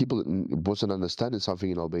people wasn't understanding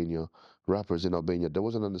something in Albania, rappers in Albania. They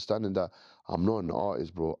wasn't understanding that I'm not an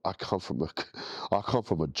artist, bro. I come from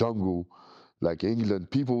a jungle like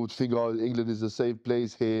England. People would think, oh, England is a safe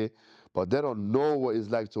place here, but they don't know what it's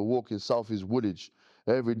like to walk in Southeast Woolwich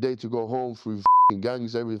every day, to go home through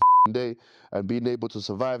gangs every day and being able to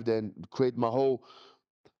survive there and create my whole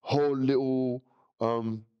little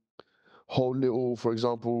um for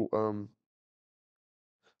example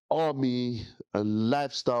army and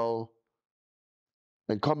lifestyle,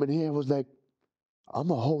 and coming here was like,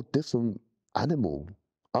 I'm a whole different animal.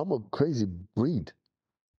 I'm a crazy breed.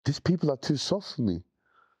 These people are too soft for me.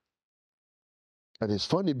 And it's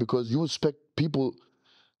funny because you expect people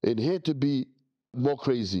in here to be more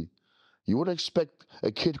crazy. You wouldn't expect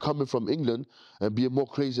a kid coming from England and being more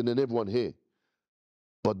crazy than everyone here.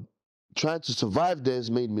 But trying to survive there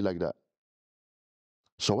has made me like that.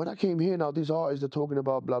 So when I came here, now these artists are talking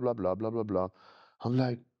about blah, blah, blah, blah, blah, blah. I'm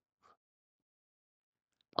like,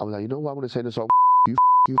 you know what, I'm gonna say this song, you,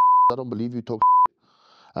 I don't believe you talk.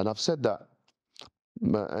 And I've said that.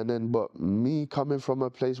 And then, but me coming from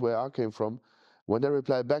a place where I came from, when they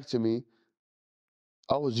replied back to me,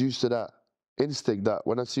 I was used to that instinct that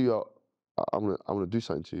when I see you, I'm gonna do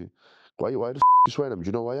something to you. Why the you swearing at me? Do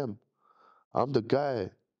you know who I am? I'm the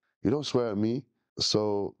guy. You don't swear at me.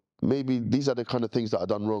 So maybe these are the kind of things that I've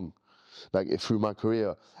done wrong, like through my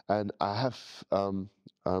career. And I've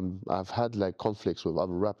had like conflicts with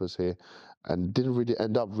other rappers here, and didn't really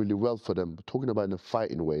end up really well for them. Talking about in a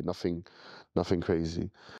fighting way, nothing crazy.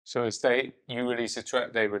 So it's you release a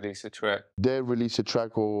track, they release a track. They release a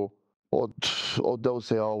track, or they'll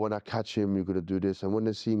say, oh, when I catch him, you're gonna do this, and when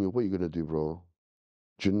they see me, what are you gonna do, bro?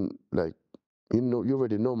 Like, you know, you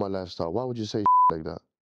already know my lifestyle. Why would you say like that?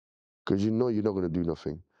 because you know you're not gonna do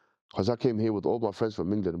nothing. Because I came here with all my friends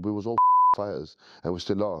from England, we was all fighters, and we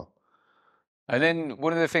still are. And then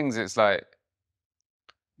one of the things that's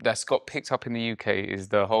got picked up in the UK is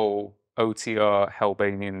the whole OTR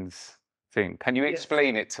Hellbanians thing. Can you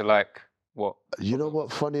explain it to like what? You know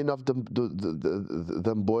what? Funny enough,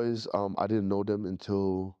 them boys, I didn't know them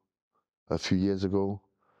until a few years ago,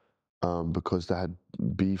 because they had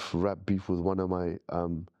rap beef with one of my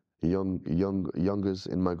youngers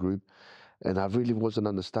in my group, and I really wasn't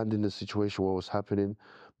understanding the situation, what was happening,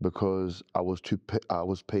 because I was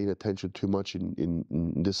paying attention too much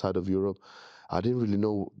in this side of Europe. I didn't really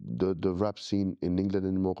know the rap scene in England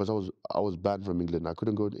anymore, because I was banned from England. I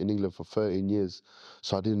couldn't go in England for 13 years,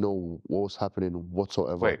 so I didn't know what was happening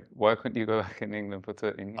whatsoever. Wait, why couldn't you go back in England for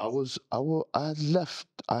 13 years?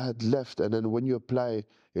 I had left, and then when you apply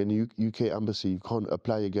in the UK embassy, you can't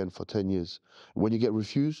apply again for 10 years. When you get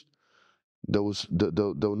refused, they'll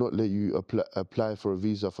not let you apply for a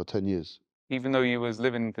visa for 10 years. Even though you was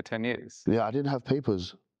living for 10 years? Yeah, I didn't have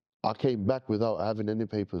papers. I came back without having any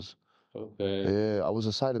papers. Okay. Yeah, I was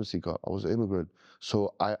asylum seeker. I was an immigrant.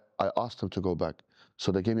 So I asked them to go back.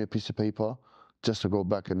 So they gave me a piece of paper just to go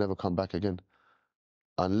back and never come back again.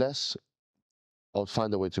 Unless I would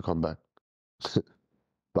find a way to come back.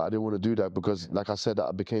 But I didn't want to do that because, like I said,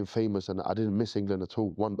 I became famous and I didn't miss England at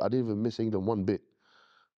all. I didn't even miss England one bit,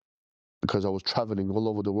 because I was traveling all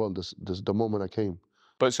over the world the moment I came.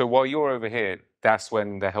 But so while you're over here, that's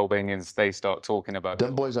when the Hellbanians, they start talking about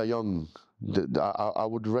Them boys are young. I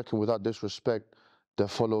would reckon, without disrespect, they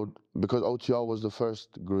followed, because OTR was the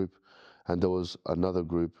first group, and there was another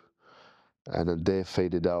group, and then they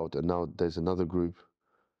faded out, and now there's another group.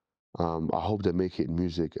 I hope they make it in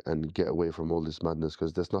music and get away from all this madness,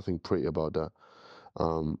 because there's nothing pretty about that.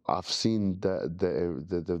 I've seen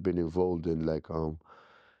that they've been involved in like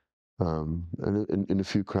in a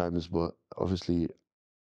few crimes, but obviously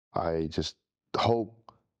I just hope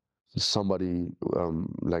somebody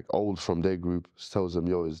like old from their group tells them,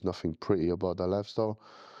 yo, there's nothing pretty about that lifestyle.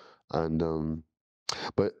 And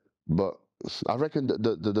but I reckon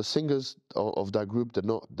the singers of that group,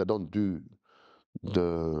 they don't do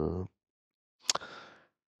the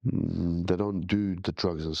the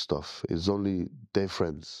drugs and stuff. It's only their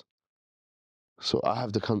friends. So I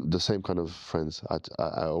have the same kind of friends.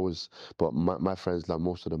 I always, but my friends, like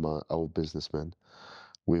most of them, are all businessmen.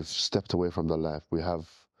 We've stepped away from that life. We have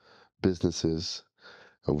businesses.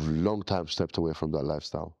 A long time stepped away from that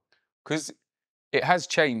lifestyle. Because it has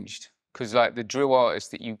changed. Because like the drill artists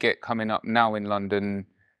that you get coming up now in London,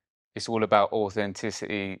 it's all about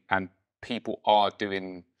authenticity, and people are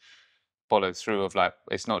doing follow through of like,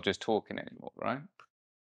 it's not just talking anymore, right?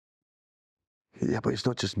 Yeah, but it's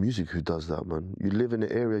not just music who does that, man. You live in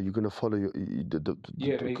an area, you're gonna follow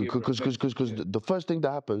because the first thing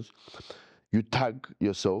that happens, you tag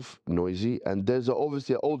yourself Noizy, and there's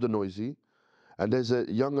obviously an older Noizy, and there's a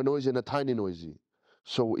younger Noizy and a tiny Noizy.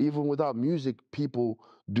 So even without music, people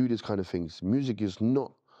do these kind of things. Music is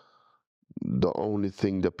not the only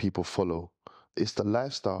thing that people follow. It's the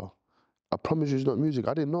lifestyle. I promise you, it's not music.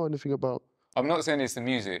 I didn't know anything about. I'm not saying it's the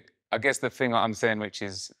music. I guess the thing I'm saying, which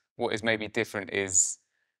is what is maybe different, is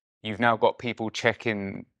you've now got people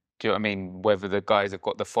checking, do you know what I mean, whether the guys have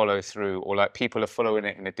got the follow through, or like people are following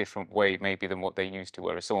it in a different way maybe than what they used to,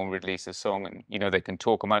 whereas someone releases a song and, you know, they can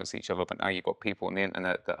talk amongst each other, but now you've got people on the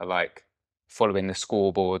internet that are like following the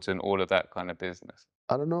scoreboards and all of that kind of business.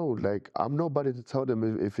 I don't know. Like, I'm nobody to tell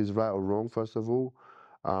them if it's right or wrong. First of all,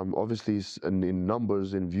 obviously, in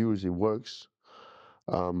numbers, in views, it works.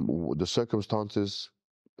 The circumstances,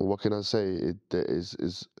 what can I say?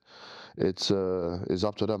 It's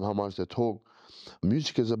up to them how much they talk.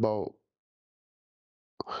 Music is about,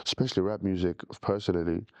 especially rap music.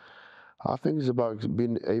 Personally, I think it's about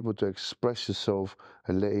being able to express yourself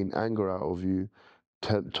and letting anger out of you.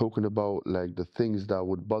 Talking about like the things that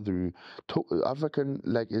would bother you. I reckon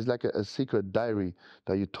like it's like a secret diary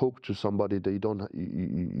that you talk to somebody that you don't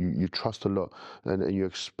you trust a lot, and you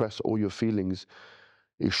express all your feelings.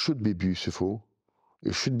 It should be beautiful.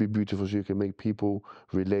 It should be beautiful so you can make people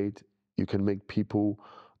relate. You can make people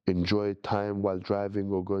enjoy time while driving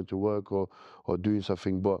or going to work or doing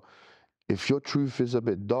something. But if your truth is a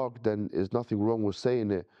bit dark, then there's nothing wrong with saying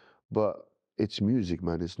it. But it's music,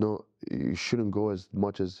 man. It's not. You shouldn't go as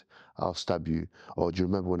much as "I'll stab you" or "Do you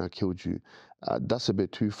remember when I killed you?" That's a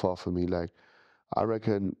bit too far for me. Like, I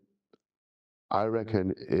reckon. I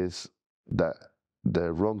reckon is that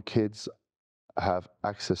the wrong kids have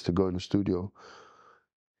access to go in the studio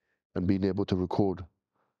and being able to record.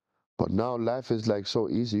 But now life is like so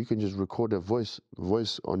easy. You can just record a voice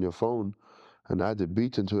on your phone and add a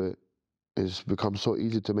beat into it. It's become so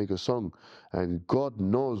easy to make a song, and God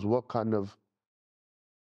knows what kind of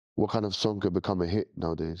song could become a hit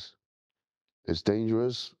nowadays. It's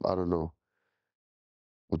dangerous. I don't know.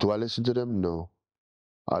 Do I listen to them? No.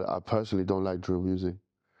 I personally don't like drill music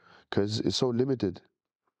because it's so limited.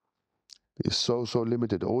 It's so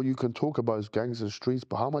limited. All you can talk about is gangs and streets,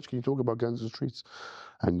 but how much can you talk about gangs and streets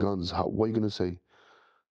and guns? What are you gonna say?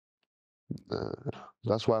 Uh,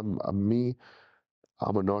 that's why I'm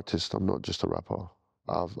an artist. I'm not just a rapper.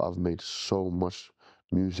 I've made so much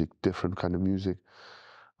music, different kind of music.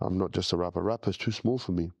 I'm not just a rapper. Rapper's too small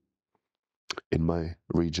for me in my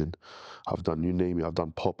region. I've done, you name it. I've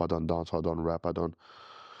done pop. I've done dance. I've done rap. I've done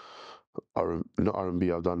not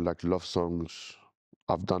R&B. I've done like love songs.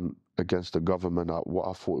 I've done against the government. What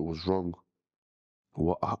I thought it was wrong.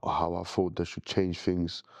 How I thought they should change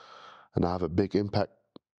things, and I have a big impact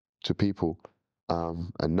to people.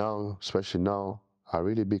 And now, especially now, I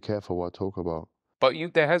really be careful what I talk about. But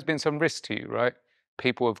there has been some risk to you, right?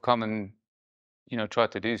 People have come and,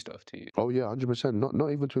 tried to do stuff to you. Oh yeah, 100%.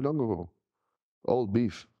 Not even too long ago. Old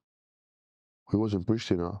beef. We was in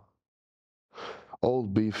Pristina.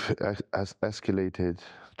 Old beef has escalated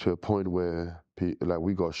to a point where like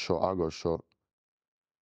we got shot. I got shot.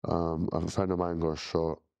 A friend of mine got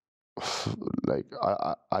shot. Like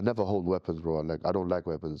I never hold weapons, bro. Like I don't like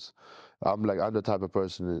weapons. I'm the type of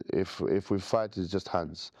person, if we fight, it's just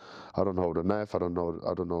hands. I don't hold a knife. I don't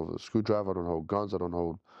hold a screwdriver. I don't hold guns. I don't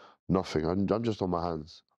hold nothing. I'm just on my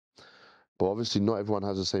hands. But obviously, not everyone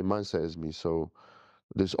has the same mindset as me. So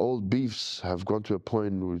these old beefs have gone to a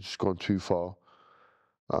point where it's gone too far.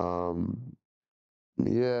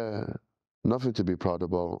 Yeah, nothing to be proud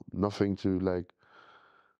about.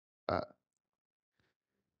 Uh,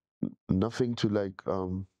 nothing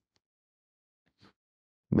to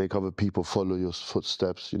make other people follow your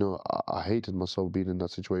footsteps. I hated myself being in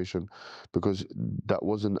that situation because that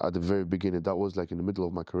wasn't at the very beginning. That was like in the middle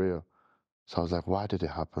of my career. So I was like, why did it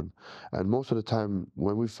happen? And most of the time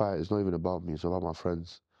when we fight, it's not even about me. It's about my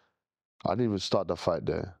friends. I didn't even start that fight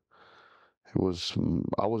there. I was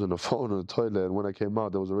on the phone on the toilet, and when I came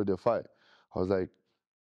out, there was already a fight. I was like,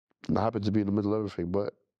 I happened to be in the middle of everything,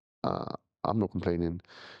 but uh, I'm not complaining.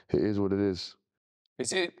 It is what it is.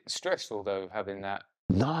 Is it stressful though, having that?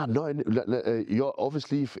 Nah, no. You're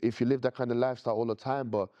obviously, if you live that kind of lifestyle all the time,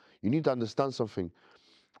 but you need to understand something.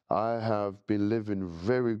 I have been living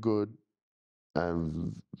very good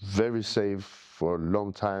and very safe for a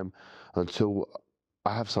long time until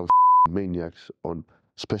I have some maniacs on,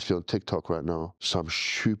 especially on TikTok right now. Some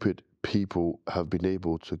stupid people have been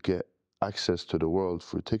able to get access to the world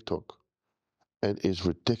through TikTok, and it's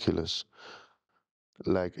ridiculous.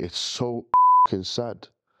 Like, it's so sad.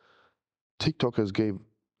 TikTokers gave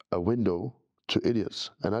a window to idiots,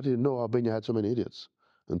 and I didn't know Albania had so many idiots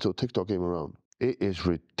until TikTok came around. It is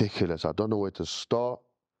ridiculous. I don't know where to start,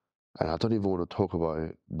 and I don't even want to talk about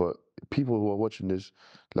it. But people who are watching this,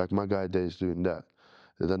 like my guy there is doing that,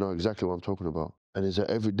 they know exactly what I'm talking about. And it's an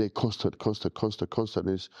everyday constant.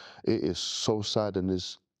 It is so sad and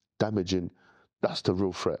it's damaging. That's the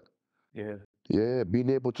real threat. Yeah. Yeah, being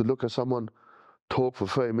able to look at someone talk for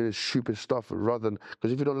 30 minutes, stupid stuff, rather than,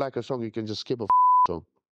 because if you don't like a song, you can just skip a song.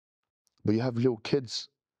 But you have little kids.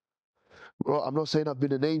 Well, I'm not saying I've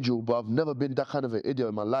been an angel, but I've never been that kind of an idiot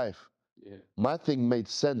in my life. Yeah. My thing made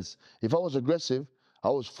sense. If I was aggressive, I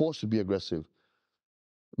was forced to be aggressive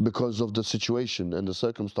because of the situation and the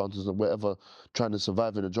circumstances and whatever, trying to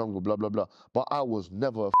survive in the jungle, blah, blah, blah. But I was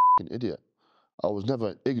never a idiot. I was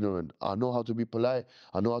never ignorant. I know how to be polite.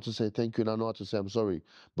 I know how to say thank you, and I know how to say I'm sorry.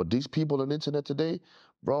 But these people on the internet today,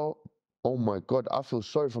 bro, oh my God, I feel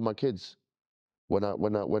sorry for my kids where they're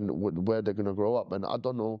gonna grow up, and I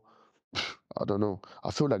don't know. I don't know. I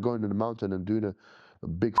feel like going to the mountain and doing a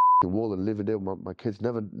big wall and living there with my kids.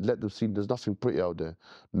 Never let them see. There's nothing pretty out there.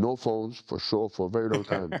 No phones for sure for a very long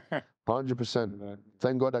time. 100%.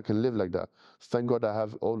 Thank God I can live like that. Thank God I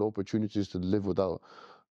have all the opportunities to live without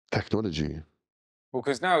technology. Well,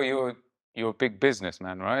 because now you're a big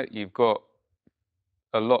businessman, right? You've got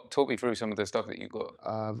a lot. Talk me through some of the stuff that you've got.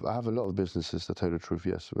 I have a lot of businesses, to tell you the truth.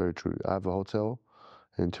 Yes, very true. I have a hotel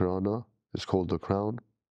in Tirana. It's called The Crown.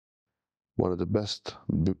 One of the best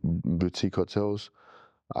boutique hotels.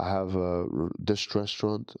 I have this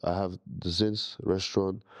restaurant. I have the Zins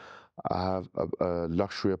restaurant. I have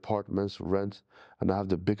luxury apartments, rent, and I have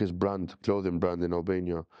the biggest clothing brand in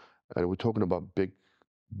Albania. And we're talking about big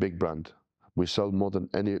brand. We sell more than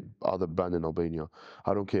any other brand in Albania.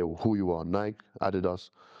 I don't care who you are, Nike, Adidas.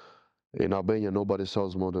 In Albania, nobody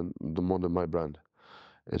sells more than my brand.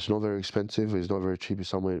 It's not very expensive. It's not very cheap. It's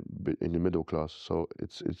somewhere in the middle class. So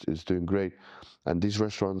it's doing great. And these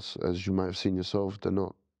restaurants, as you might have seen yourself, they're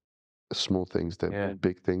not small things. They're Yeah.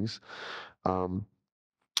 big things.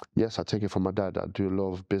 Yes, I take it from my dad. I do a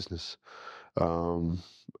lot of business, and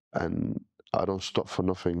I don't stop for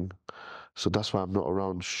nothing. So that's why I'm not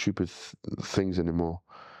around stupid things anymore.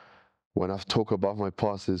 When I talk about my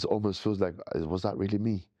past, it almost feels like, was that really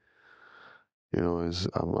me? You know,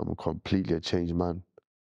 I'm completely a changed man.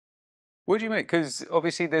 What do you make? Because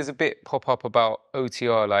obviously there's a bit pop up about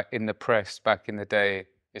OTR, like in the press back in the day.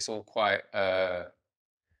 It's all quite,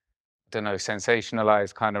 don't know,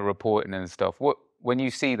 sensationalized kind of reporting and stuff. When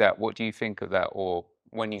you see that, what do you think of that? Or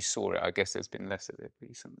when you saw it, I guess there's been less of it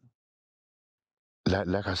recently.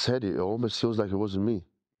 Like I said, it almost feels like it wasn't me.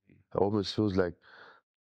 It almost feels like,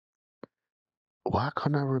 why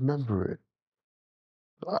can't I remember it?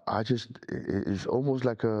 I just, it's almost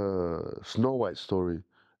like a Snow White story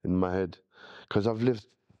in my head, because I've lived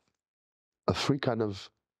three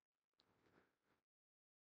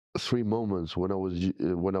moments when I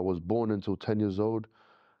was born until 10 years old,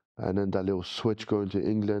 and then that little switch going to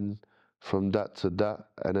England, from that to that,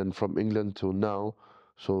 and then from England till now.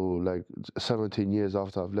 So like 17 years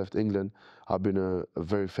after I've left England, I've been a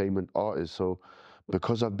very famous artist. So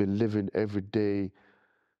because I've been living every day,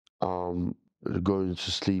 um, going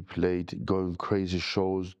to sleep late, going crazy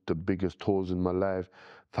shows, the biggest tours in my life,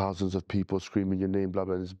 thousands of people screaming your name, blah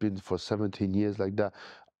blah. And it's been for 17 years like that.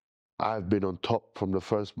 I've been on top from the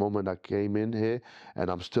first moment I came in here, and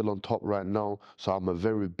I'm still on top right now. So I'm a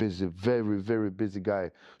very busy, very, very busy guy.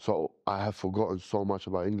 So I have forgotten so much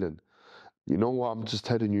about England. You know what? I'm just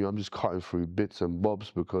telling you, I'm just cutting through bits and bobs,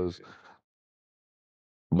 because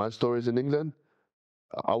my stories in England,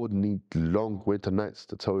 I would need long winter nights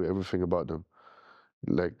to tell you everything about them.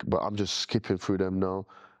 Like, but I'm just skipping through them now,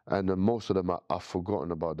 and then most of them I've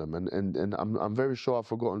forgotten about them, and I'm very sure I've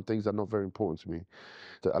forgotten things that are not very important to me.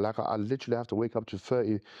 Like I literally have to wake up to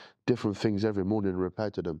 30 different things every morning and reply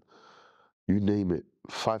to them. You name it,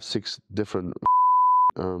 5, 6 different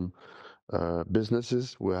um,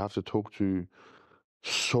 businesses where I have to talk to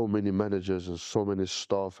so many managers and so many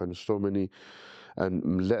staff and so many,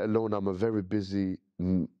 and let alone I'm a very busy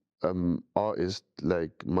artist.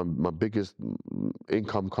 Like my biggest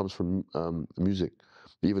income comes from music.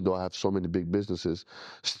 Even though I have so many big businesses,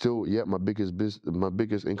 still, yeah, my biggest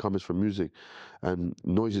income is from music, and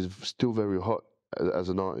Noizy is still very hot as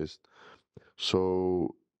an artist.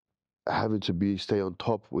 So having to stay on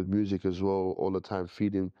top with music as well all the time,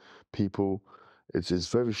 feeding people, it's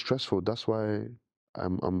very stressful. That's why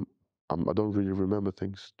I'm I'm, I don't really remember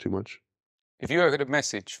things too much. If you had a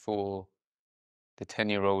message for the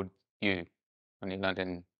 10-year-old you when you landed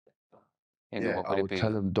in England, Yeah, what I would it would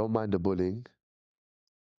tell be? him, don't mind the bullying.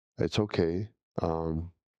 It's okay.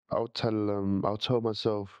 I'll tell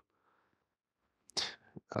myself,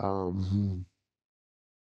 um,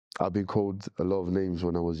 I've been called a lot of names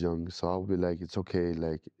when I was young, so I'll be like, it's okay.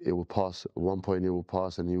 Like, it will pass. At one point, it will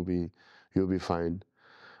pass, and you'll be fine.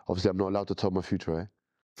 Obviously, I'm not allowed to tell my future, right?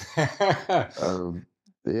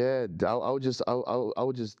 Yeah, I'll just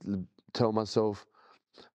tell myself,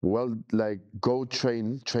 well, like, go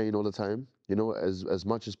train all the time. You know, as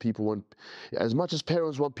much as as much as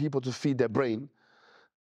parents want people to feed their brain,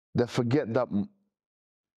 they forget that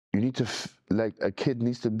you need to like, a kid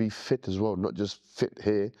needs to be fit as well, not just fit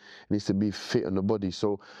here. It needs to be fit on the body.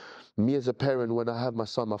 So, me as a parent, when I have my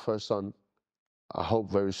son, my first son, I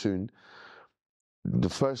hope very soon, the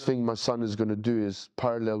first thing my son is going to do is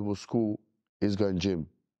parallel with school is going gym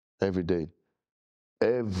every day.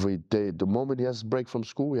 Every day. The moment he has a break from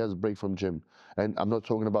school, he has a break from gym. And I'm not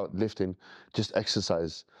talking about lifting, just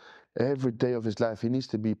exercise. Every day of his life, he needs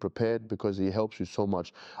to be prepared, because he helps you so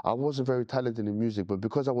much. I wasn't very talented in music, but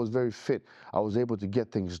because I was very fit, I was able to get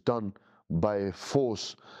things done by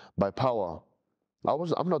force, by power.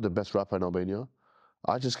 I'm not the best rapper in Albania.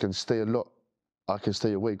 I just can stay a lot. I can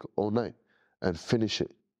stay awake all night and finish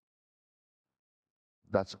it.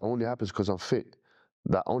 That's only happens because I'm fit.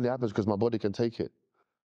 That only happens because my body can take it.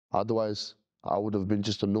 Otherwise, I would have been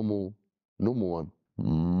just a normal one.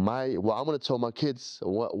 What I'm gonna tell my kids,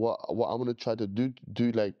 what I'm gonna try to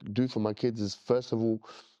do for my kids is, first of all,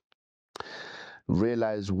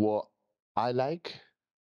 realize what I like,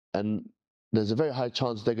 and there's a very high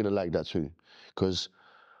chance they're gonna like that too, because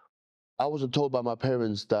I wasn't told by my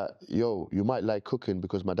parents that, yo, you might like cooking,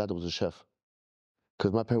 because my dad was a chef.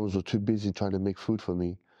 Because my parents were too busy trying to make food for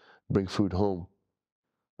me, bring food home.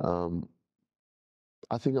 Um,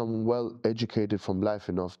 I think I'm well educated from life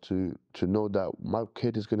enough to know that my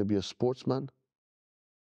kid is going to be a sportsman.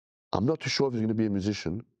 I'm not too sure if he's going to be a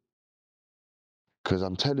musician, Because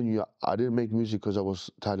I'm telling you, I didn't make music because I was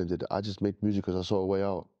talented. I just made music because I saw a way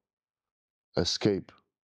out, escape.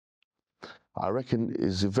 I reckon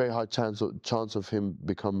it's a very high chance of him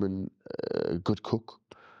becoming a good cook.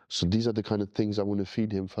 So these are the kind of things I want to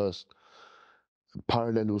feed him first.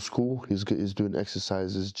 Parallel with school, he's doing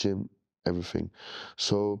exercises, gym, everything.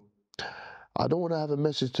 So I don't want to have a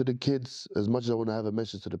message to the kids as much as I want to have a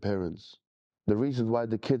message to the parents. The reason why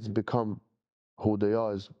the kids become who they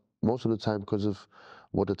are is most of the time because of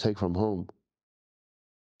what they take from home.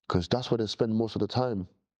 Because that's where they spend most of the time.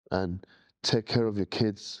 And take care of your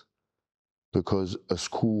kids, because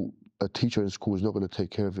a teacher in school is not going to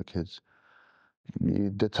take care of your kids.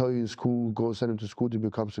 They tell you in school, go send them to school to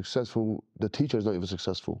become successful. The teacher is not even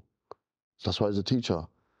successful. That's why he's a teacher.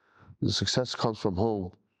 The success comes from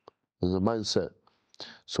home. There's a mindset.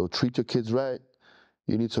 So treat your kids right.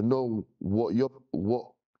 You need to know what you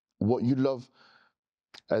love.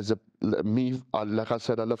 As me, like I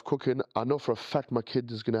said, I love cooking. I know for a fact my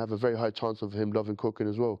kid is going to have a very high chance of him loving cooking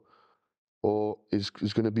as well, or is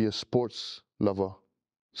going to be a sports lover,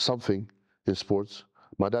 something in sports.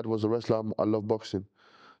 My dad was a wrestler. I love boxing,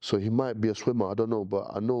 so he might be a swimmer. I don't know, but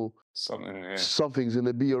I know something's going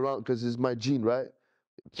to be around because it's my gene, right?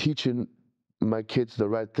 Teaching my kids the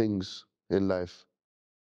right things in life.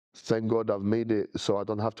 Thank God I've made it so I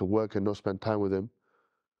don't have to work and not spend time with him,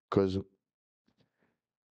 because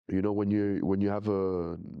you know, when you have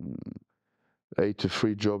a 8 to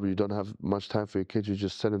 3 job, you don't have much time for your kids. You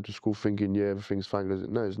just send them to school thinking, yeah, everything's fine.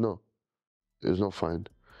 No, it's not. It's not fine.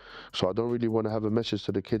 So I don't really want to have a message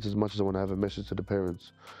to the kids as much as I want to have a message to the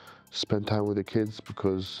parents. Spend time with the kids,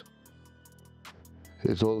 because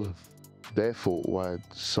it's all their fault why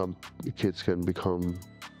some kids can become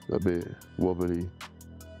a bit wobbly.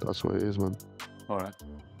 That's what it is, man. All right.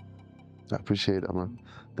 I appreciate it, man.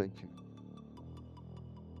 Thank you.